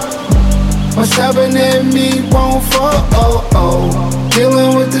know. My stubborn in me won't fall.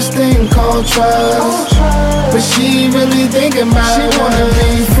 Dealing with this thing called trust. But she really thinking about it. She wanna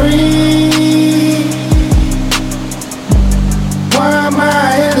be free. Why am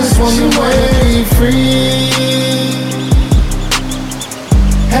I here? This woman wanna be free.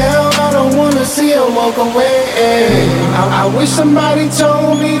 Hell, I don't wanna see her walk away. I wish somebody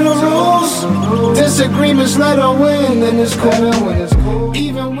told me the rules. Disagreements let her win, and it's cool.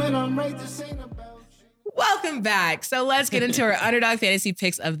 Even when I'm right, this ain't about you. Welcome back. So let's get into our Underdog Fantasy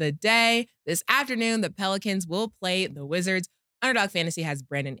picks of the day. This afternoon, the Pelicans will play the Wizards. Underdog Fantasy has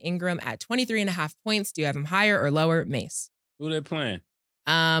Brandon Ingram at 23.5 points. Do you have him higher or lower, Mace? Who they playing?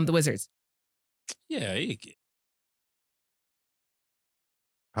 The Wizards. Yeah, he can.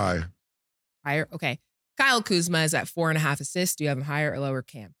 Higher. Higher? Okay. Kyle Kuzma is at 4.5 assists. Do you have him higher or lower,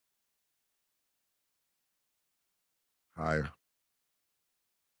 Cam? Higher.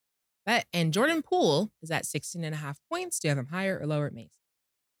 And Jordan Poole is at 16.5 points. Do you have him higher or lower, Mace?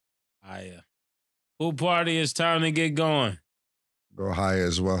 Higher. Pool party, it's time to get going. Go higher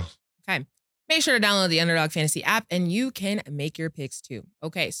as well. Okay. Make sure to download the Underdog Fantasy app and you can make your picks too.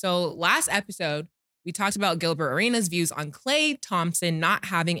 Okay, so last episode, we talked about Gilbert Arenas' views on Klay Thompson not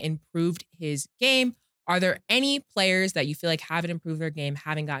having improved his game. Are there any players that you feel like haven't improved their game,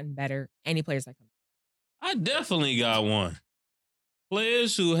 haven't gotten better? Any players that come? I definitely got one.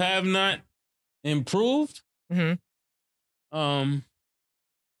 Players who have not improved. Mm-hmm.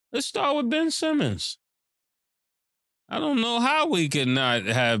 Let's start with Ben Simmons. I don't know how we could not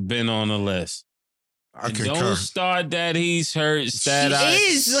have been on the list. I And concur. don't start that he's hurt stat. He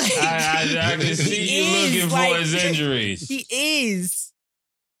is. I can see He you is, looking like, for his injuries. He is.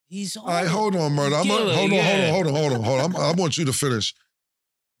 He's All right, hold on, Murder. Hold on. I want you to finish.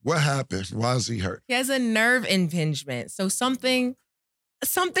 What happened? Why is he hurt? He has a nerve impingement. So something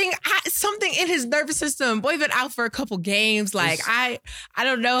in his nervous system. Boy, been out for a couple games. Like I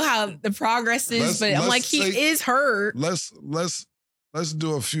don't know how the progress is, but I'm like, he is hurt. Let's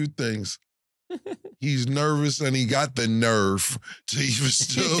do a few things. He's nervous and he got the nerve to even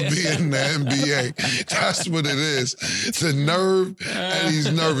still be in the NBA. That's what it is. The nerve and he's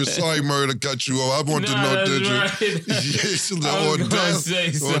nervous. Sorry, Murder, to cut you off. I want to know that's right. yes, the I was gonna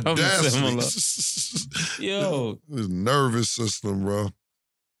say something similar. audacity. Yo, His nervous system, bro.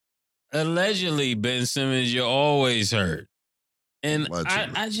 allegedly, Ben Simmons, you're always hurt. And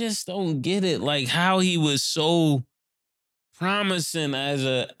Allegedly. I just don't get it. Like how he was so promising as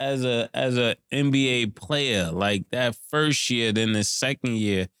a NBA player, like that first year, then the second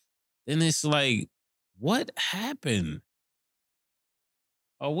year, then it's like, what happened?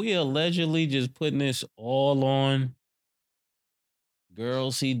 Are we allegedly just putting this all on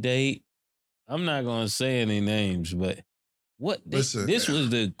girls he date? I'm not gonna say any names, but Listen. this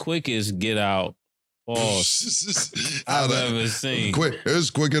was the quickest get out pause I've ever seen. Quick. It's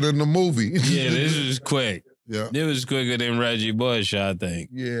quicker than the movie. Yeah, this was quick. Yeah. It was quicker than Reggie Bush, I think.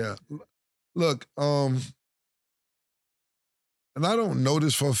 Yeah. Look, and I don't know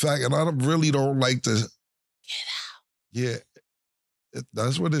this for a fact, and I really don't like to. Get out. Yeah.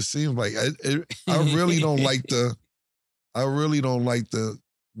 That's what it seems like. I really don't like to. I really don't like to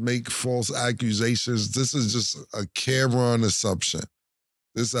make false accusations. This is just a Cameron assumption.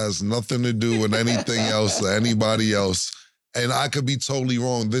 This has nothing to do with anything else or anybody else. And I could be totally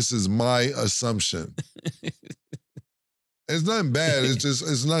wrong. This is my assumption. It's nothing bad.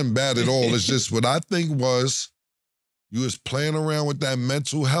 It's nothing bad at all. It's just what I think was you was playing around with that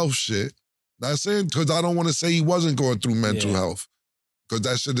mental health shit. Not saying, because I don't want to say he wasn't going through mental health. Because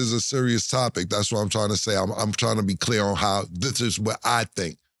that shit is a serious topic. That's what I'm trying to say. I'm trying to be clear on how this is what I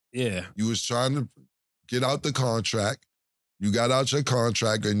think. Yeah. You was trying to get out the contract. You got out your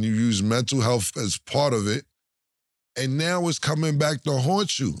contract and you used mental health as part of it. And now it's coming back to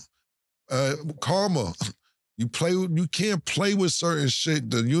haunt you. Karma. You can't play with certain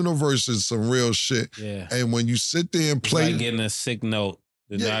shit. The universe is some real shit. Yeah. And when you sit there and It's play. like getting a sick note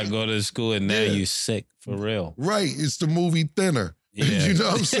to not go to school and now you sick for real. Right. It's the movie Thinner. Yeah. You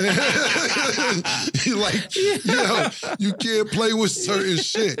know what I'm saying? You can't play with certain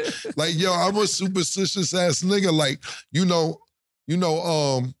shit. Like, yo, I'm a superstitious ass nigga. Like,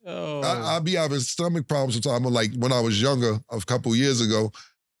 I be having stomach problems sometimes. Like when I was younger, a couple years ago,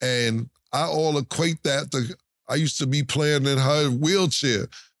 and I all equate that to I used to be playing in her wheelchair.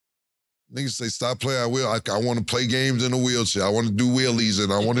 Niggas say, stop playing. I want to play games in a wheelchair. I want to do wheelies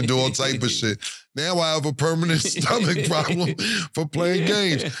and I want to do all type of shit. Now I have a permanent stomach problem for playing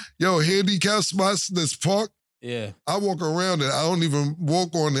games. Yo, handicap spots, this park, Yeah. I walk around it. I don't even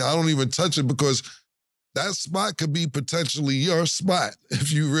walk on it. I don't even touch it because that spot could be potentially your spot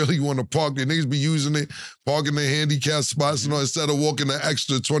if you really want to park there. Niggas be using it, parking their handicap spots, instead of walking the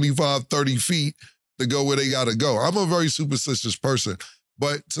extra 25, 30 feet to go where they got to go. I'm a very superstitious person.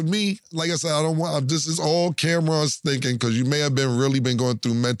 But to me, like I said, I don't want, this is all Cameron's thinking because you may have really been going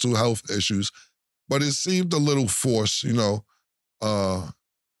through mental health issues, but it seemed a little forced, your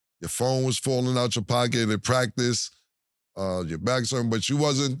phone was falling out your pocket in practice, your back's hurting, but you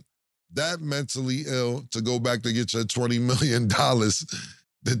wasn't that mentally ill to go back to get your $20 million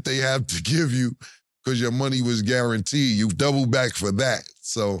that they have to give you because your money was guaranteed. You double back for that.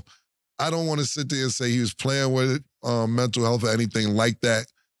 So I don't want to sit there and say he was playing with it, mental health or anything like that.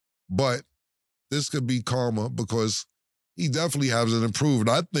 But this could be karma because he definitely hasn't improved.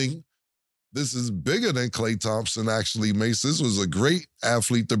 I think this is bigger than Klay Thompson actually makes. This was a great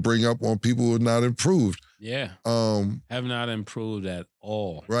athlete to bring up on people who have not improved. Yeah. Have not improved at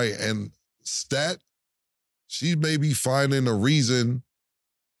all. Right. And Stat, she may be finding a reason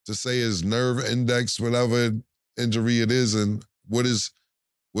to say his nerve index, whatever injury it is, and what is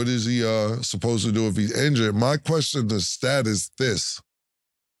he supposed to do if he's injured? My question to Stat is this.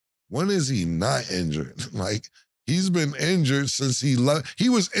 When is he not injured? Like, he's been injured since he left. He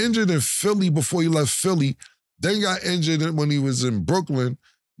was injured in Philly before he left Philly, then got injured when he was in Brooklyn.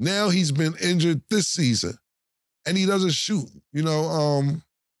 Now he's been injured this season, and he doesn't shoot.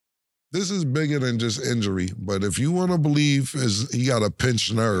 This is bigger than just injury. But if you want to believe he got a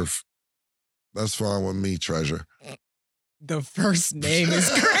pinched nerve, that's fine with me, Treasure. The first name is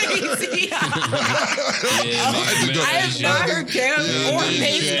crazy. I have not heard Cam or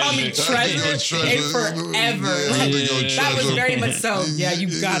Mace call me Treasure in forever. That was very much so. Yeah, you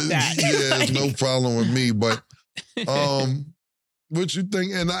got that. Yeah, it's no problem with me. But what you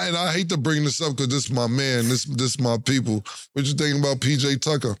think? And I hate to bring this up because this is my man. This my people. What you think about PJ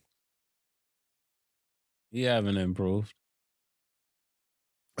Tucker? He haven't improved.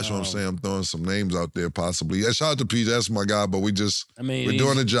 That's what I'm saying. I'm throwing some names out there, possibly. Yeah, shout out to PJ. That's my guy, but we're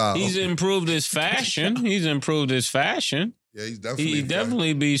doing a job. He's improved his fashion. Yeah, he's definitely. He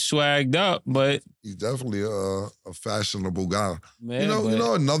definitely be swagged up, but he's definitely a fashionable guy. Man,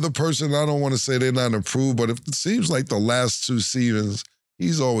 another person. I don't want to say they're not improved, but it seems like the last two seasons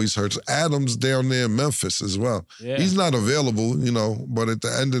he's always hurt. Adams down there in Memphis as well. Yeah. He's not available, But at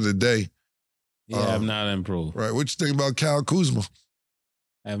the end of the day, he have not improved. Right. What you think about Kyle Kuzma?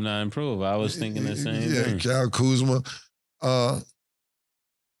 Have not improved. I was thinking the same thing. Kyle Kuzma. Out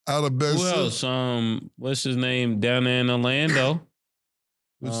of Ben Who else? What's his name down there in Orlando?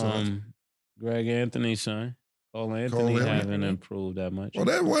 Greg Anthony's son. Cole Anthony haven't improved that much. Well,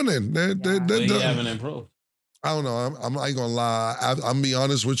 they're winning. They haven't improved. I don't know. I'm not gonna lie. I'm be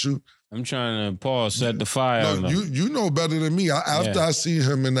honest with you. I'm trying to set the fire. No, you know better than me. After I see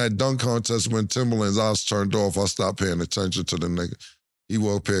him in that dunk contest when Timberland's eyes turned off, I stopped paying attention to the nigga. He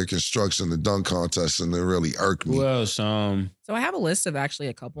wore a pair of construction, the dunk contest, and it really irked me. Who else? So I have a list of actually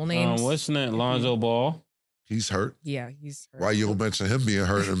a couple names. What's that? Lonzo Ball. He's hurt. Yeah, he's hurt. Why you don't mention him being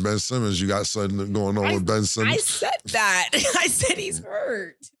hurt and Ben Simmons? You got something going on with Ben Simmons? I said that. I said he's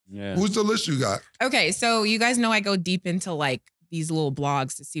hurt. Yeah. Who's the list you got? Okay, so you guys know I go deep into like these little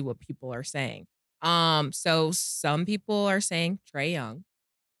blogs to see what people are saying. So some people are saying Trae Young.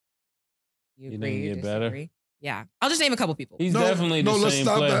 You agree? Didn't get better? Yeah. I'll just name a couple people. He's definitely the same player. No, let's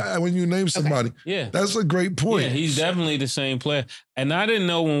stop that when you name somebody. Okay. Yeah. That's a great point. Yeah, he's definitely the same player. And I didn't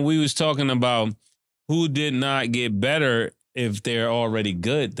know when we was talking about who did not get better if they're already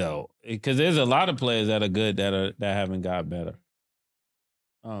good, though. Because there's a lot of players that are good that haven't got better.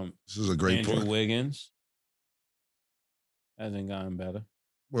 This is a great point. Andrew Wiggins hasn't gotten better.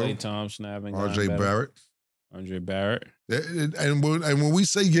 Klay Thompson haven't gotten better. RJ Barrett. And when we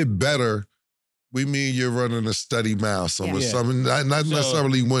say get better, we mean you're running a steady mile. So something not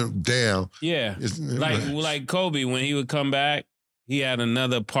necessarily went down. Yeah. Like Kobe, when he would come back, he had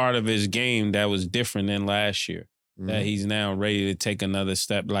another part of his game that was different than last year. Mm-hmm. That he's now ready to take another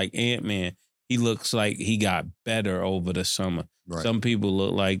step. Like Ant-Man, he looks like he got better over the summer. Right. Some people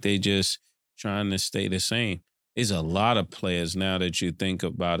look like they just trying to stay the same. There's a lot of players now that you think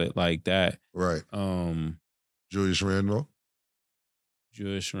about it like that. Right. Julius Randle.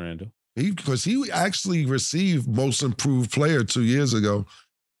 Because he actually received Most Improved Player 2 years ago.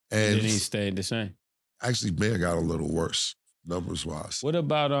 And then he stayed the same. Actually, may have got a little worse, numbers-wise. What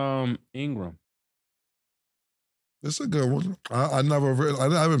about Ingram? That's a good one. I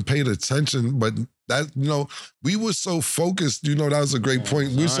haven't paid attention, but that, we were so focused, that was a great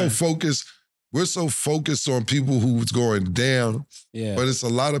point. We were so focused we're so focused on people who's going down, Yeah. but it's a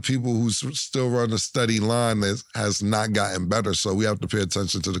lot of people who still run a steady line that has not gotten better. So we have to pay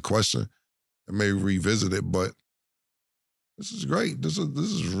attention to the question and maybe revisit it. But this is great. This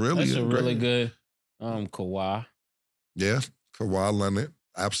is really That's a great. really good Kawhi. Yeah, Kawhi Leonard.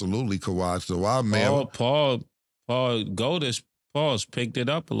 Absolutely, Kawhi. Kawhi, man. Paul Goldis, Paul's picked it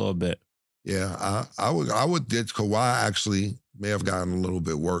up a little bit. Yeah, I would get Kawhi actually may have gotten a little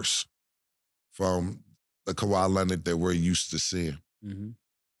bit worse from the Kawhi Leonard that we're used to seeing.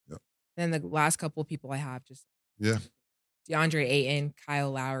 Mm-hmm. Then the last couple of people I have just Yeah. DeAndre Ayton,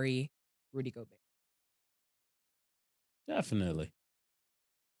 Kyle Lowry, Rudy Gobert. Definitely.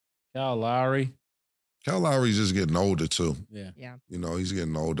 Kyle Lowry. Kyle Lowry's just getting older too. Yeah. Yeah. You know, he's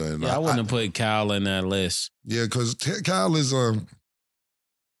getting older. And Yeah, I wouldn't have put Kyle in that list. Yeah, because Kyle is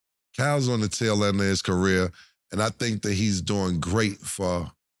Kyle's on the tail end of his career, and I think that he's doing great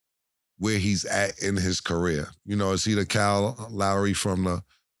for where he's at in his career. You know, is he the Kyle Lowry from the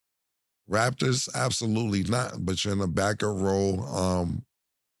Raptors? Absolutely not. But you're in a backup role,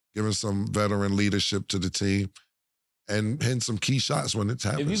 giving some veteran leadership to the team and hitting some key shots when it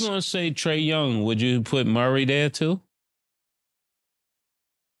happens. If you're going to say Trae Young, would you put Murray there too?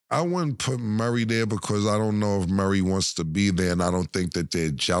 I wouldn't put Murray there because I don't know if Murray wants to be there, and I don't think that they're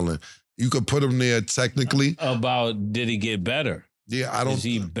gelling. You could put him there technically. About did he get better? Yeah, I don't. Is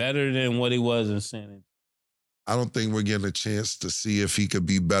he better than what he was in San Antonio? I don't think we're getting a chance to see if he could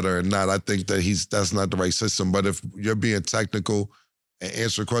be better or not. I think that that's not the right system. But if you're being technical and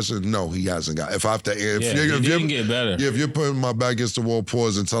answer questions, no, he hasn't got. If I have to, He didn't get better. Yeah, if you're putting my back against the wall,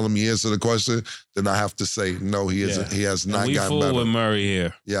 pause and telling me answer the question, then I have to say no. He isn't. He has not gotten better. We fool with Murray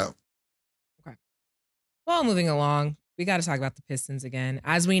here. Yeah. Okay. Well, moving along, we got to talk about the Pistons again.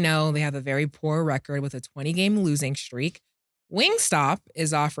 As we know, they have a very poor record with a 20-game losing streak. Wingstop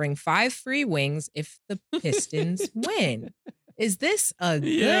is offering 5 free wings if the Pistons win. Is this a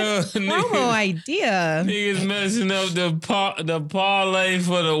good promo idea? Niggas messing up the parlay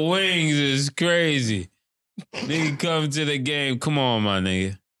for the wings is crazy. Nigga come to the game. Come on, my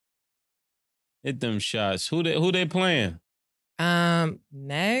nigga. Hit them shots. Who they playing?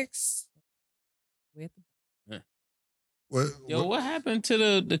 Next. What happened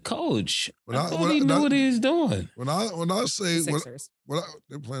to the coach? I thought he knew what he was doing. When I say Sixers.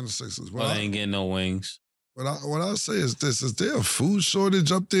 they're playing the Sixers. They ain't getting no wings. What I say is this: is there a food shortage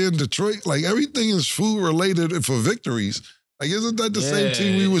up there in Detroit? Like everything is food related for victories. Like isn't that the same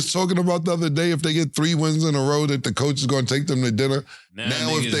team we was talking about the other day? If they get 3 wins in a row, that the coach is going to take them to dinner. Now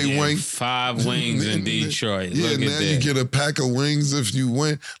if they win 5 wings in Detroit. Yeah, Look now at that. you get a pack of wings if you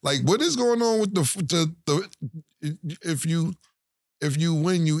win. Like what is going on with the if you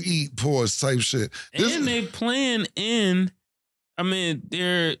win you eat pause type shit. And they playing in. I mean,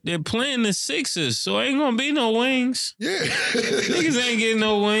 they're playing the Sixers, so ain't gonna be no wings. Yeah, niggas ain't getting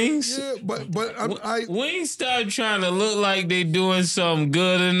no wings. Yeah, but Wings stop trying to look like they doing something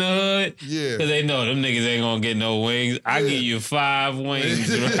good in the hood. Yeah, because they know them niggas ain't gonna get no wings. I give you 5 wings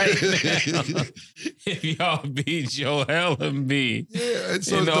right now if y'all beat Joel Embiid. Yeah, and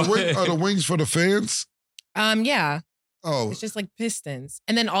so are the wings for the fans? Yeah. Oh, it's just like Pistons,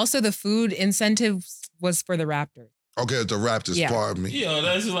 and then also the food incentives was for the Raptors. Okay, the Raptors, pardon me. Yo,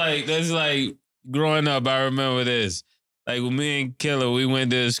 that's like growing up, I remember this. Like with me and Killer, we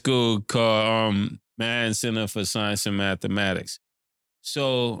went to a school called Manhattan Center for Science and Mathematics.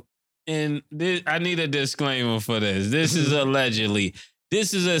 So, I need a disclaimer for this. This is allegedly.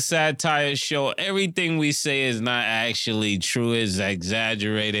 This is a satire show. Everything we say is not actually true. It's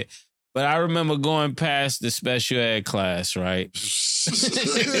exaggerated. But I remember going past the special ed class, right?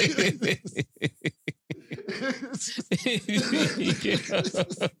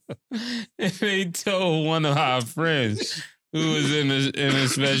 And they told one of our friends who was in a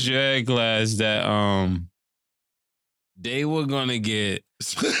special ed class that they were gonna get.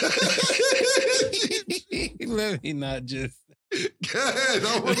 Let me not just. Go ahead,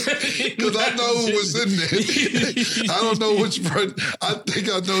 because I know who was in there. I don't know which friend. I think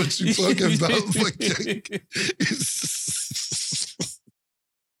I know what you're talking about.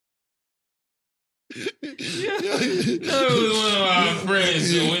 That was one of our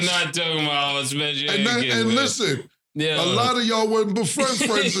friends. So we're not talking about our special ed. And listen, a lot of y'all wouldn't befriend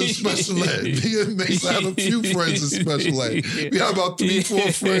friends in special ed. Me and Mace had a few friends in special ed. We had about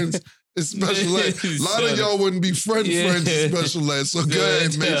 3-4 friends in special ed. A lot of y'all wouldn't be friends in special ed. So go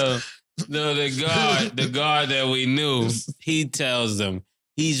ahead, Mace. No, the guard that we knew, he tells them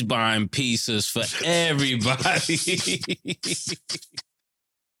he's buying pizzas for everybody.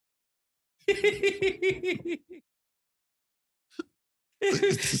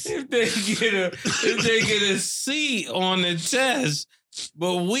 if they get a C on the test,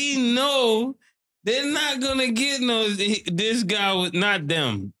 but we know they're not gonna get this guy with not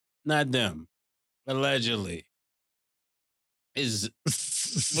them, allegedly. Is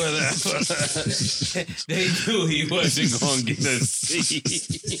whatever. They knew he wasn't gonna get a C.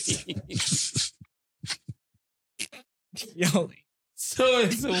 Yo. So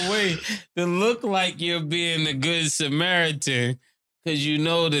it's a way to look like you're being a good Samaritan because you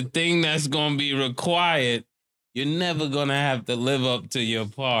know the thing that's gonna be required, you're never gonna have to live up to your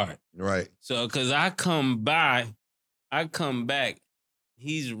part. Right. So because I come back,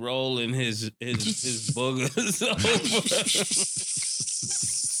 he's rolling his boogers over.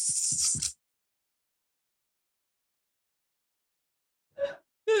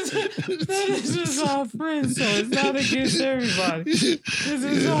 This is our friend, so it's not against everybody. This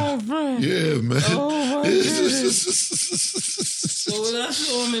is our friend. Yeah, man. Oh my goodness. So when I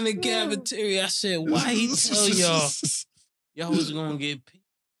saw him in the cafeteria, I said, why he tell y'all was gonna get paid?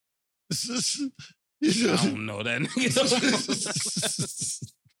 I don't know that nigga.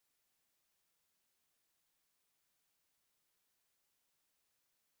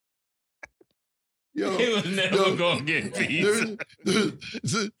 Yo, he was never gonna get pizza.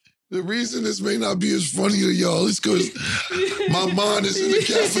 The reason this may not be as funny to y'all is because my mind is in the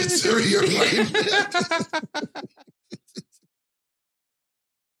cafeteria right now.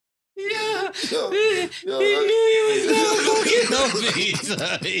 Yeah, he knew he was never gonna get no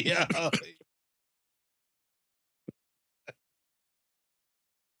pizza. Yo.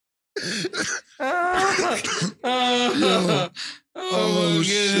 Oh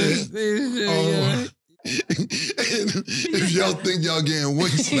shit. If y'all think y'all getting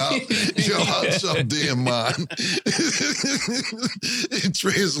Wingstop, y'all out your damn mind. In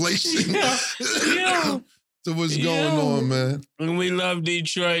translation to what's going on, man. And we love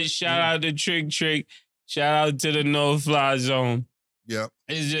Detroit. Shout out to Trick. Shout out to the no-fly zone. Yep.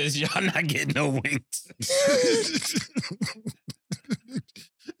 It's just y'all not getting no wings.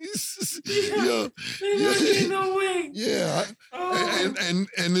 No wings. Yeah. And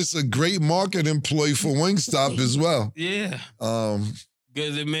it's a great marketing ploy for Wingstop as well. Yeah.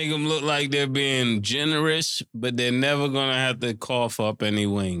 Because it make them look like they're being generous, but they're never going to have to cough up any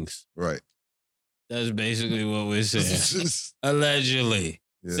wings. Right. That's basically what we're saying. Allegedly.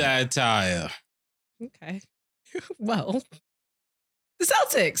 Yeah. Satire. Okay. Well, the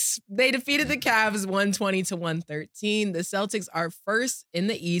Celtics, they defeated the Cavs 120-113. The Celtics are first in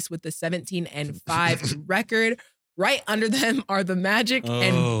the East with the 17-5 record. Right under them are the Magic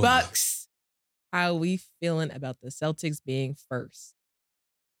and Bucks. How are we feeling about the Celtics being first?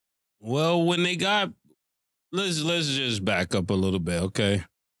 Well, when they got, let's just back up a little bit, okay?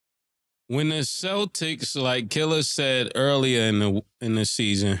 When the Celtics, like Killer said earlier in the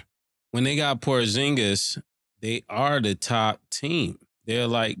season, when they got Porzingis, they are the top team. They're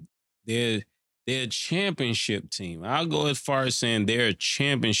a championship team. I'll go as far as saying they're a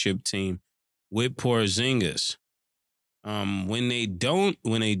championship team with Porzingis. When they do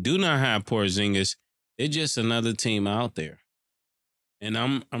not have Porzingis, they're just another team out there. And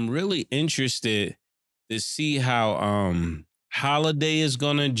I'm really interested to see how Holiday is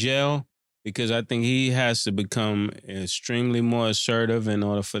gonna gel, because I think he has to become extremely more assertive in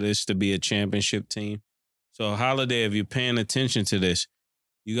order for this to be a championship team. So Holiday, if you're paying attention to this,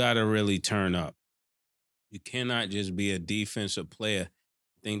 you got to really turn up. You cannot just be a defensive player.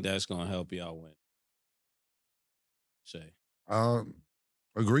 I think that's going to help y'all win. Say.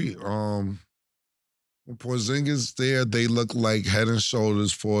 Agree. When Porzingis there, they look like head and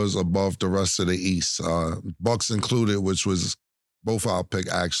shoulders for us above the rest of the East. Bucks included, which was both our pick,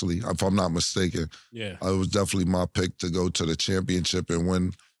 actually, if I'm not mistaken. Yeah. It was definitely my pick to go to the championship and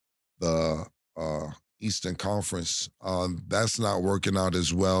win the Eastern Conference. That's not working out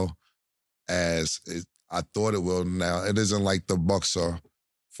as well as I thought it will now. It isn't like the Bucks are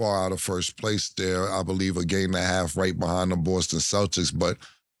far out of first place there. I believe a game and a half right behind the Boston Celtics. But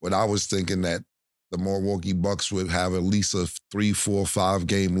what I was thinking that the Milwaukee Bucks would have at least a 3, 4, 5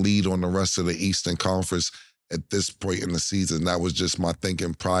 game lead on the rest of the Eastern Conference at this point in the season. That was just my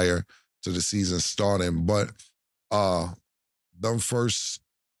thinking prior to the season starting. But them first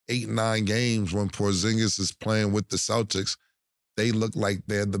 8, 9 games when Porzingis is playing with the Celtics, they look like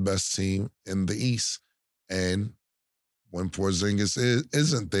they're the best team in the East. And when Porzingis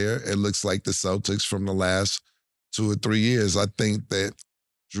isn't there, it looks like the Celtics from the last 2 or 3 years. I think that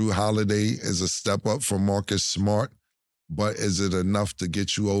Jrue Holiday is a step up from Marcus Smart, but is it enough to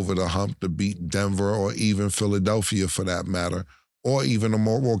get you over the hump to beat Denver or even Philadelphia for that matter or even the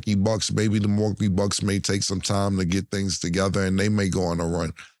Milwaukee Bucks. Maybe the Milwaukee Bucks may take some time to get things together and they may go on a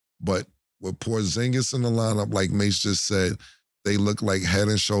run. But with Porzingis in the lineup, like Mace just said, they look like head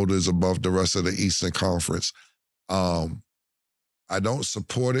and shoulders above the rest of the Eastern Conference. I don't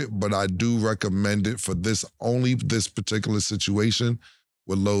support it, but I do recommend it for this particular situation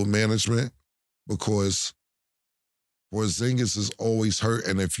with load management, because Porzingis is always hurt.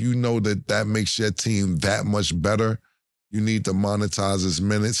 And if you know that makes your team that much better, you need to monetize his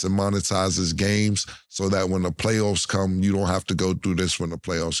minutes and monetize his games so that when the playoffs come, you don't have to go through this when the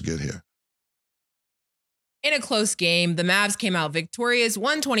playoffs get here. In a close game, the Mavs came out victorious,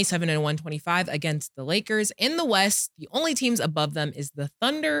 127 and 125 against the Lakers. In the West, the only teams above them is the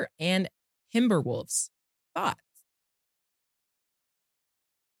Thunder and Timberwolves. Thoughts?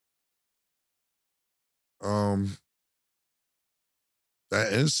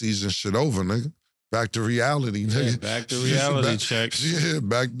 That end season shit over, nigga. Back to reality, nigga. Yeah, back to reality check. Yeah,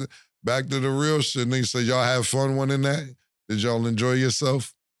 back to the real shit. Nigga, so y'all have fun winning that? Did y'all enjoy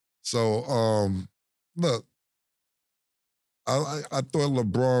yourself? So, look, I thought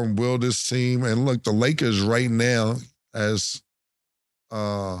LeBron willed this team, and look, the Lakers right now, as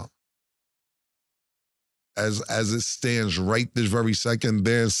it stands right this very second,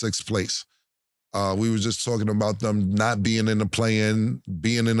 they're in 6th place. We were just talking about them not being in the play-in,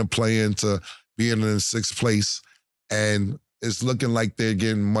 being in the play-in to being in 6th place, and it's looking like they're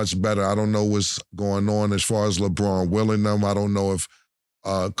getting much better. I don't know what's going on as far as LeBron willing them. I don't know if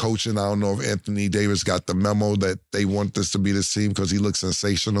coaching, I don't know if Anthony Davis got the memo that they want this to be this team because he looks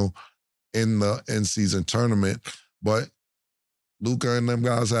sensational in the in-season tournament. But Luka and them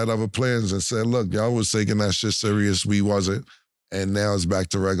guys had other plans and said, look, y'all was taking that shit serious. We wasn't. And now it's back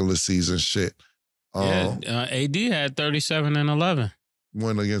to regular season shit. AD had 37 and 11.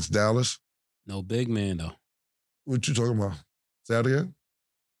 Win against Dallas. No big man, though. What you talking about? Say that again?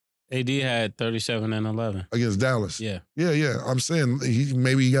 AD had 37 and 11. Against Dallas? Yeah. Yeah. I'm saying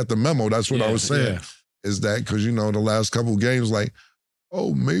maybe he got the memo. That's what I was saying. Yeah. Is that because, the last couple games, like,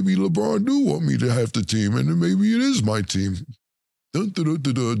 oh, maybe LeBron do want me to have the team, and then maybe it is my team.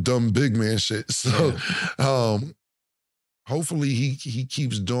 Dumb big man shit. So, hopefully he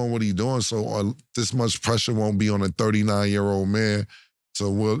keeps doing what he's doing so this much pressure won't be on a 39-year-old man to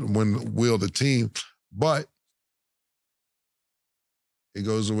will the team. But it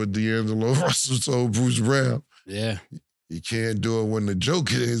goes with D'Angelo Russell told Bruce Brown. Yeah. You can't do it when the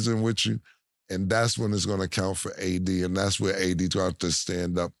joker isn't with you. And that's when it's going to count for AD. And that's where AD's going to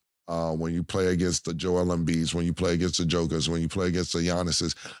stand up when you play against the Joel Embiids, when you play against the Jokers, when you play against the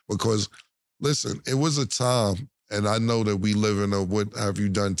Giannis's. Because, listen, it was a time, and I know that we live in a what have you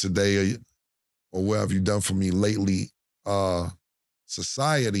done today or what have you done for me lately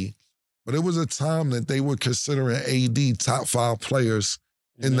society, but it was a time that they were considering AD top 5 players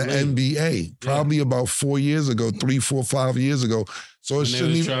in the NBA, probably about 4 years ago, 3, 4, 5 years ago. So it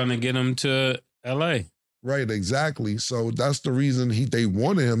shouldn't even trying to get him to LA. Right, exactly. So that's the reason they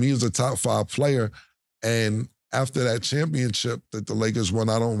wanted him. He was a top 5 player. And after that championship that the Lakers won,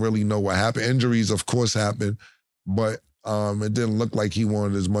 I don't really know what happened. Injuries, of course, happened, but it didn't look like he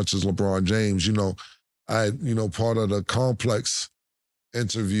wanted as much as LeBron James. Part of the Complex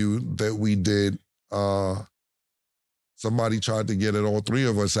interview that we did, somebody tried to get at all 3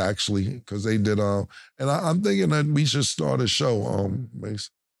 of us, actually, because they did, and I'm thinking that we should start a show, Mace.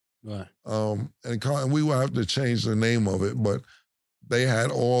 Right. And we will have to change the name of it, but they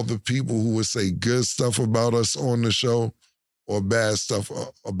had all the people who would say good stuff about us on the show or bad stuff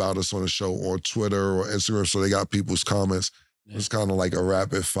about us on the show or Twitter or Instagram. So they got people's comments. Yeah. It's kind of like a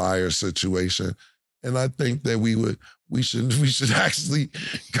rapid fire situation. And I think that we should actually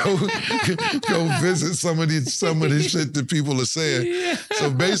go visit some of the shit that people are saying. Yeah. So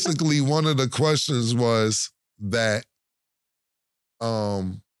basically, one of the questions was that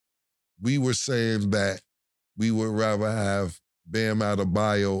we were saying that we would rather have Bam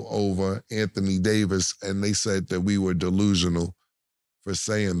Adebayo over Anthony Davis, and they said that we were delusional for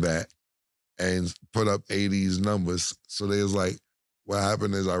saying that and put up 80's numbers. So they was like, what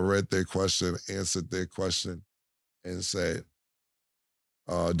happened is I read their question, answered their question, and said,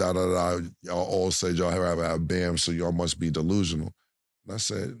 y'all all said y'all rather have Bam, so y'all must be delusional. And I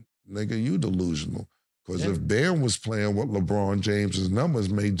said, nigga, you delusional. Because if Bam was playing with LeBron James's numbers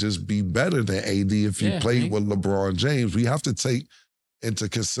may just be better than AD if you played with LeBron James. We have to take into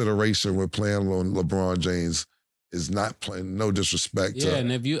consideration when playing on LeBron James is not playing, no disrespect to. Yeah,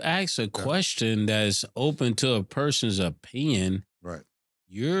 and if you ask a question that's open to a person's opinion, right,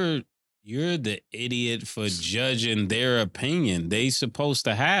 you're the idiot for judging their opinion. They supposed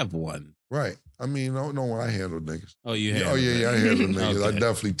to have one. Right. I mean, no, I handled niggas. Oh, you I handled handled niggas. I Okay.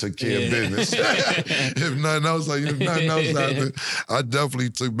 definitely took care of business. If nothing else happened, I definitely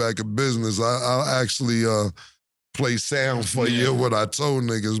took back a business. I'll actually play sound for you what I told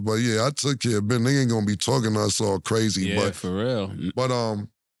niggas. But yeah, I took care of business. They ain't gonna be talking to us all crazy. Yeah, but for real. But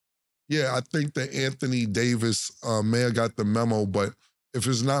yeah, I think that Anthony Davis may have got the memo, but if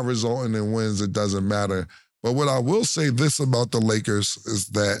it's not resulting in wins, it doesn't matter. But what I will say this about the Lakers is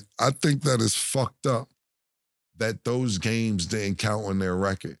that I think that it's fucked up that those games didn't count on their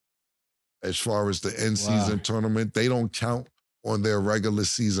record. As far as the in-season tournament, they don't count on their regular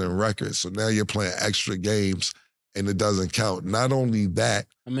season record. So now you're playing extra games and it doesn't count. Not only that,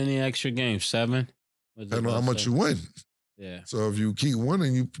 How many extra games? 7? depending on how much you win. Yeah. So if you keep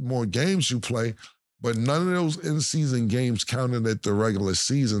winning, you more games you play. But none of those in-season games counted at the regular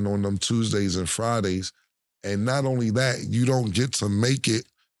season on them Tuesdays and Fridays. And not only that, you don't get to make it.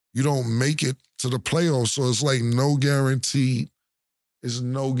 You don't make it to the playoffs. So it's like no guarantee. There's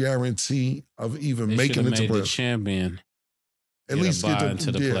no guarantee of even They making it to made the playoffs. champion. At least get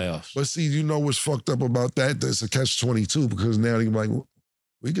into the playoffs. But see, you know what's fucked up about that? There's a catch-22 because now they're like,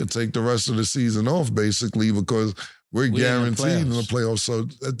 we could take the rest of the season off basically because we're guaranteed in the playoffs. So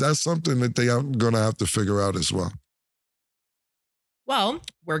that's something that they are going to have to figure out as well. Well,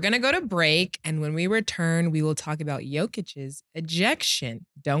 we're going to go to break. And when we return, we will talk about Jokic's ejection.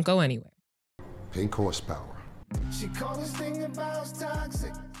 Don't go anywhere. Pink horsepower. She called this thing about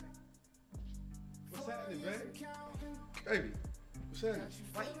toxic. What's happening, baby? Baby, what's happening?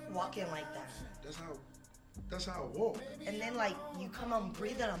 Why you walking like that? That's how I walk. And then like you come on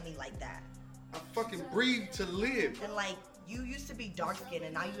breathing on me like that. I fucking breathe to live. And like you used to be dark skinned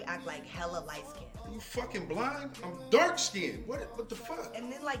and now you act like hella light skinned. Are you fucking blind? I'm dark skinned. What the fuck?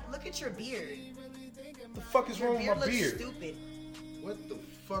 And then like look at your beard. What the fuck is Your wrong with beard my looks beard? stupid. What the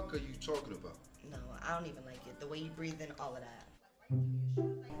fuck are you talking about? No, I don't even like it. The way you breathe in all of that.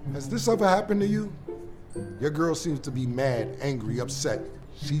 Has this ever happened to you? Your girl seems to be mad, angry, upset.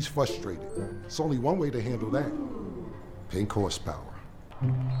 She's frustrated. It's only one way to handle that. Pink horsepower.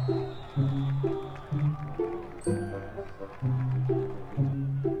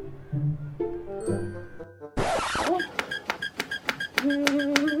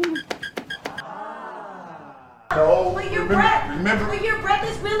 No. But your breath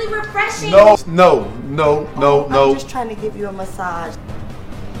is really refreshing. No. I'm just trying to give you a massage.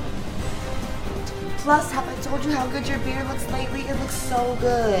 Plus, have I told you how good your beard looks lately? It looks so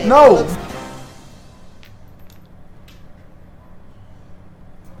good. No.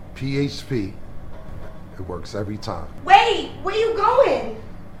 PHP. It works every time. Wait, where you going?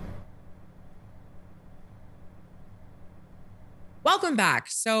 Welcome back.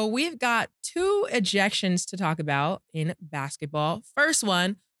 So we've got 2 ejections to talk about in basketball. First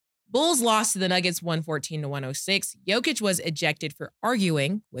one, Bulls lost to the Nuggets 114-106. Jokic was ejected for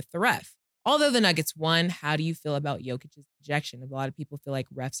arguing with the ref. Although the Nuggets won, how do you feel about Jokic's ejection? A lot of people feel like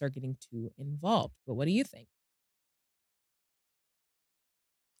refs are getting too involved. But what do you think?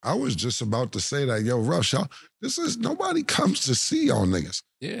 I was just about to say that, yo, Rush, y'all, nobody comes to see y'all niggas.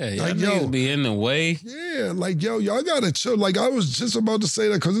 Yeah, y'all Like, niggas yo. be in the way. Yeah, like, yo, y'all gotta chill. Like, I was just about to say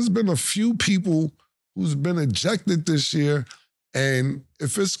that because there's been a few people who's been ejected this year. And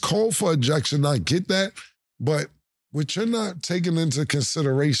if it's called for ejection, I get that. But what you're not taking into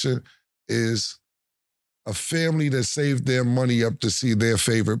consideration is a family that saved their money up to see their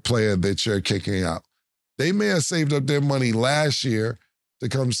favorite player that you're kicking out. They may have saved up their money last year to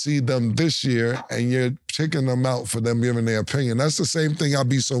come see them this year, and you're kicking them out for them giving their opinion. That's the same thing I'll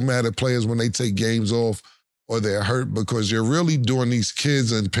be so mad at players when they take games off or they're hurt, because you're really doing these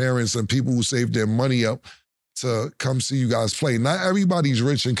kids and parents and people who saved their money up to come see you guys play. Not everybody's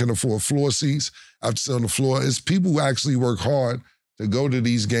rich and can afford floor seats after sitting on the floor. It's people who actually work hard to go to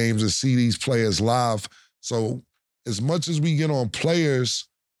these games and see these players live. So as much as we get on players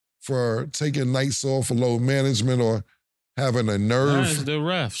for taking nights off for load management or having a That's the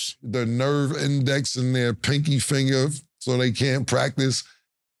refs. the nerve index in their pinky finger so they can't practice,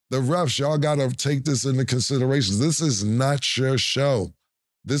 the refs, y'all got to take this into consideration. This is not your show.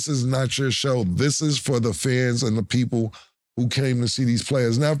 This is not your show. This is for the fans and the people who came to see these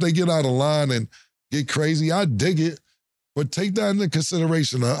players. Now, if they get out of line and get crazy, I dig it. But take that into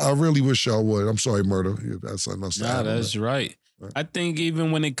consideration. I really wish y'all would. I'm sorry, Murder. That's enough. Nah, that's right. Right. I think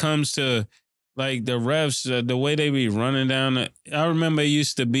even when it comes to like the refs, the way they be running down, I remember it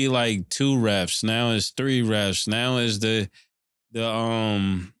used to be like 2 refs. Now it's 3 refs. Now it's the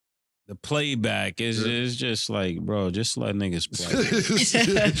playback. It's just like, bro, just let niggas play.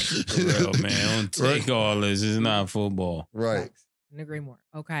 For real, man. Don't take all this. It's not football. Right. Couldn't agree more.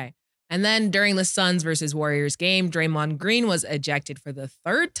 Okay. And then during the Suns versus Warriors game, Draymond Green was ejected for the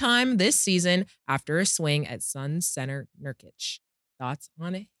third time this season after a swing at Suns center Nurkic. Thoughts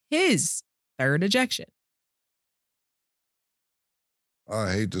on his third ejection?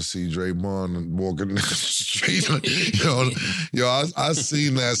 I hate to see Draymond walking down the street. I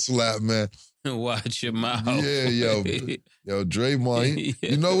seen that slap, man. Watch your mouth. Yeah, yo, Draymond.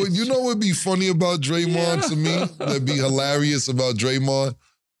 You know what would be funny about Draymond to me? That'd be hilarious about Draymond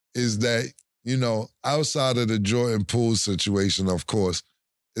is that, outside of the Jordan Poole situation, of course,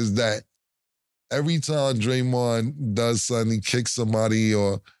 is that every time Draymond does something, he kicks somebody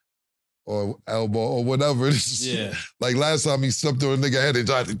or elbow or whatever it is. Yeah. Like last time he stepped on a nigga head and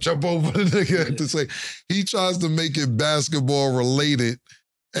tried to jump over the nigga to say, he tries to make it basketball related.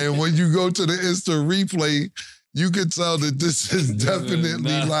 And when you go to the instant replay, you can tell that this is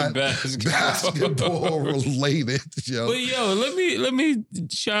definitely like basketball related. Yo. But let me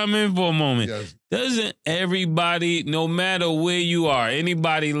chime in for a moment. Yes. Doesn't everybody, no matter where you are,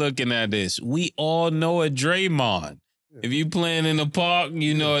 anybody looking at this, we all know a Draymond. If you playing in the park,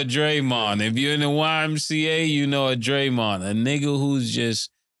 you know a Draymond. If you're in the YMCA, you know a Draymond. A nigga who's just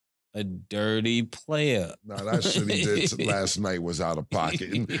a dirty player. Nah, that shit he did last night was out of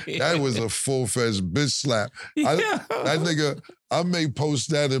pocket. That was a full-fledged bitch slap. That nigga, I may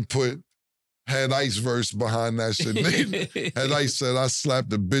post that and put Head Ice verse behind that shit. Head Ice said, I slapped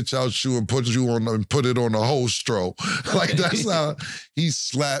the bitch out you and put it on a whole stro. Like that's how he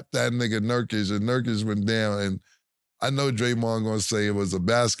slapped that nigga Nurkic, and Nurkic went down. And I know Draymond gonna say it was a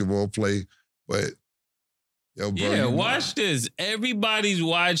basketball play, but yo, bro. Yeah, watch this. Everybody's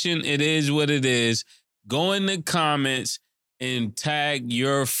watching. It is what it is. Go in the comments and tag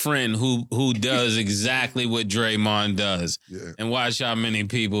your friend who does exactly what Draymond does. Yeah. And watch how many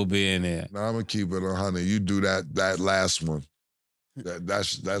people be in there. Now I'm gonna keep it 100. You do that last one.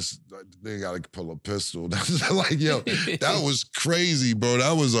 That's they gotta pull a pistol. That's like, yo, that was crazy, bro.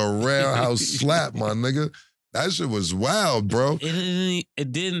 That was a roundhouse slap, my nigga. That shit was wild, bro.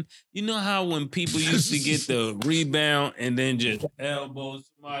 It didn't. You know how when people used to get the rebound and then just elbow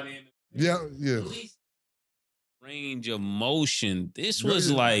somebody in the Yeah. range of motion. This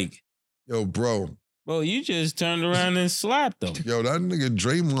was like, yo, bro, you just turned around and slapped him. Yo, that nigga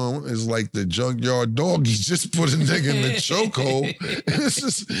Draymond is like the junkyard dog. He just put a nigga in the chokehold. It's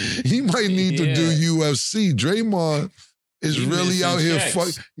just, he might need to do UFC. Draymond is really out here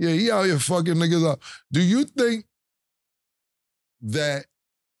he out here fucking niggas up. Do you think that,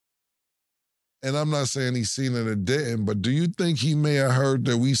 and I'm not saying he's seen it or didn't, but do you think he may have heard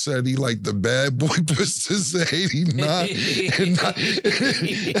that we said he liked the bad boy Pistons in 89?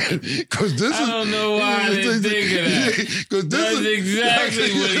 Because this I don't know why I didn't think of that. That's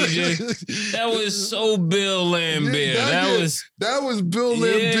exactly what he just. That was so Bill Laimbeer. That was Bill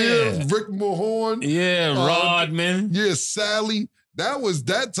Laimbeer, Rick Mahorn. Yeah, Rodman. Yeah, Sally. That was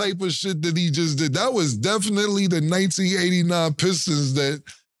that type of shit that he just did. That was definitely the 1989 Pistons that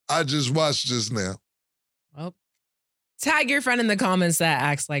I just watched just now. Well, tag your friend in the comments that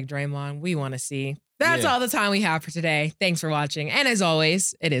acts like Draymond. We want to see. That's all the time we have for today. Thanks for watching. And as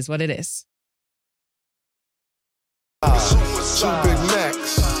always, it is what it is. Two big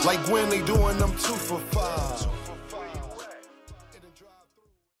necks, like when they doing them 2 for $5.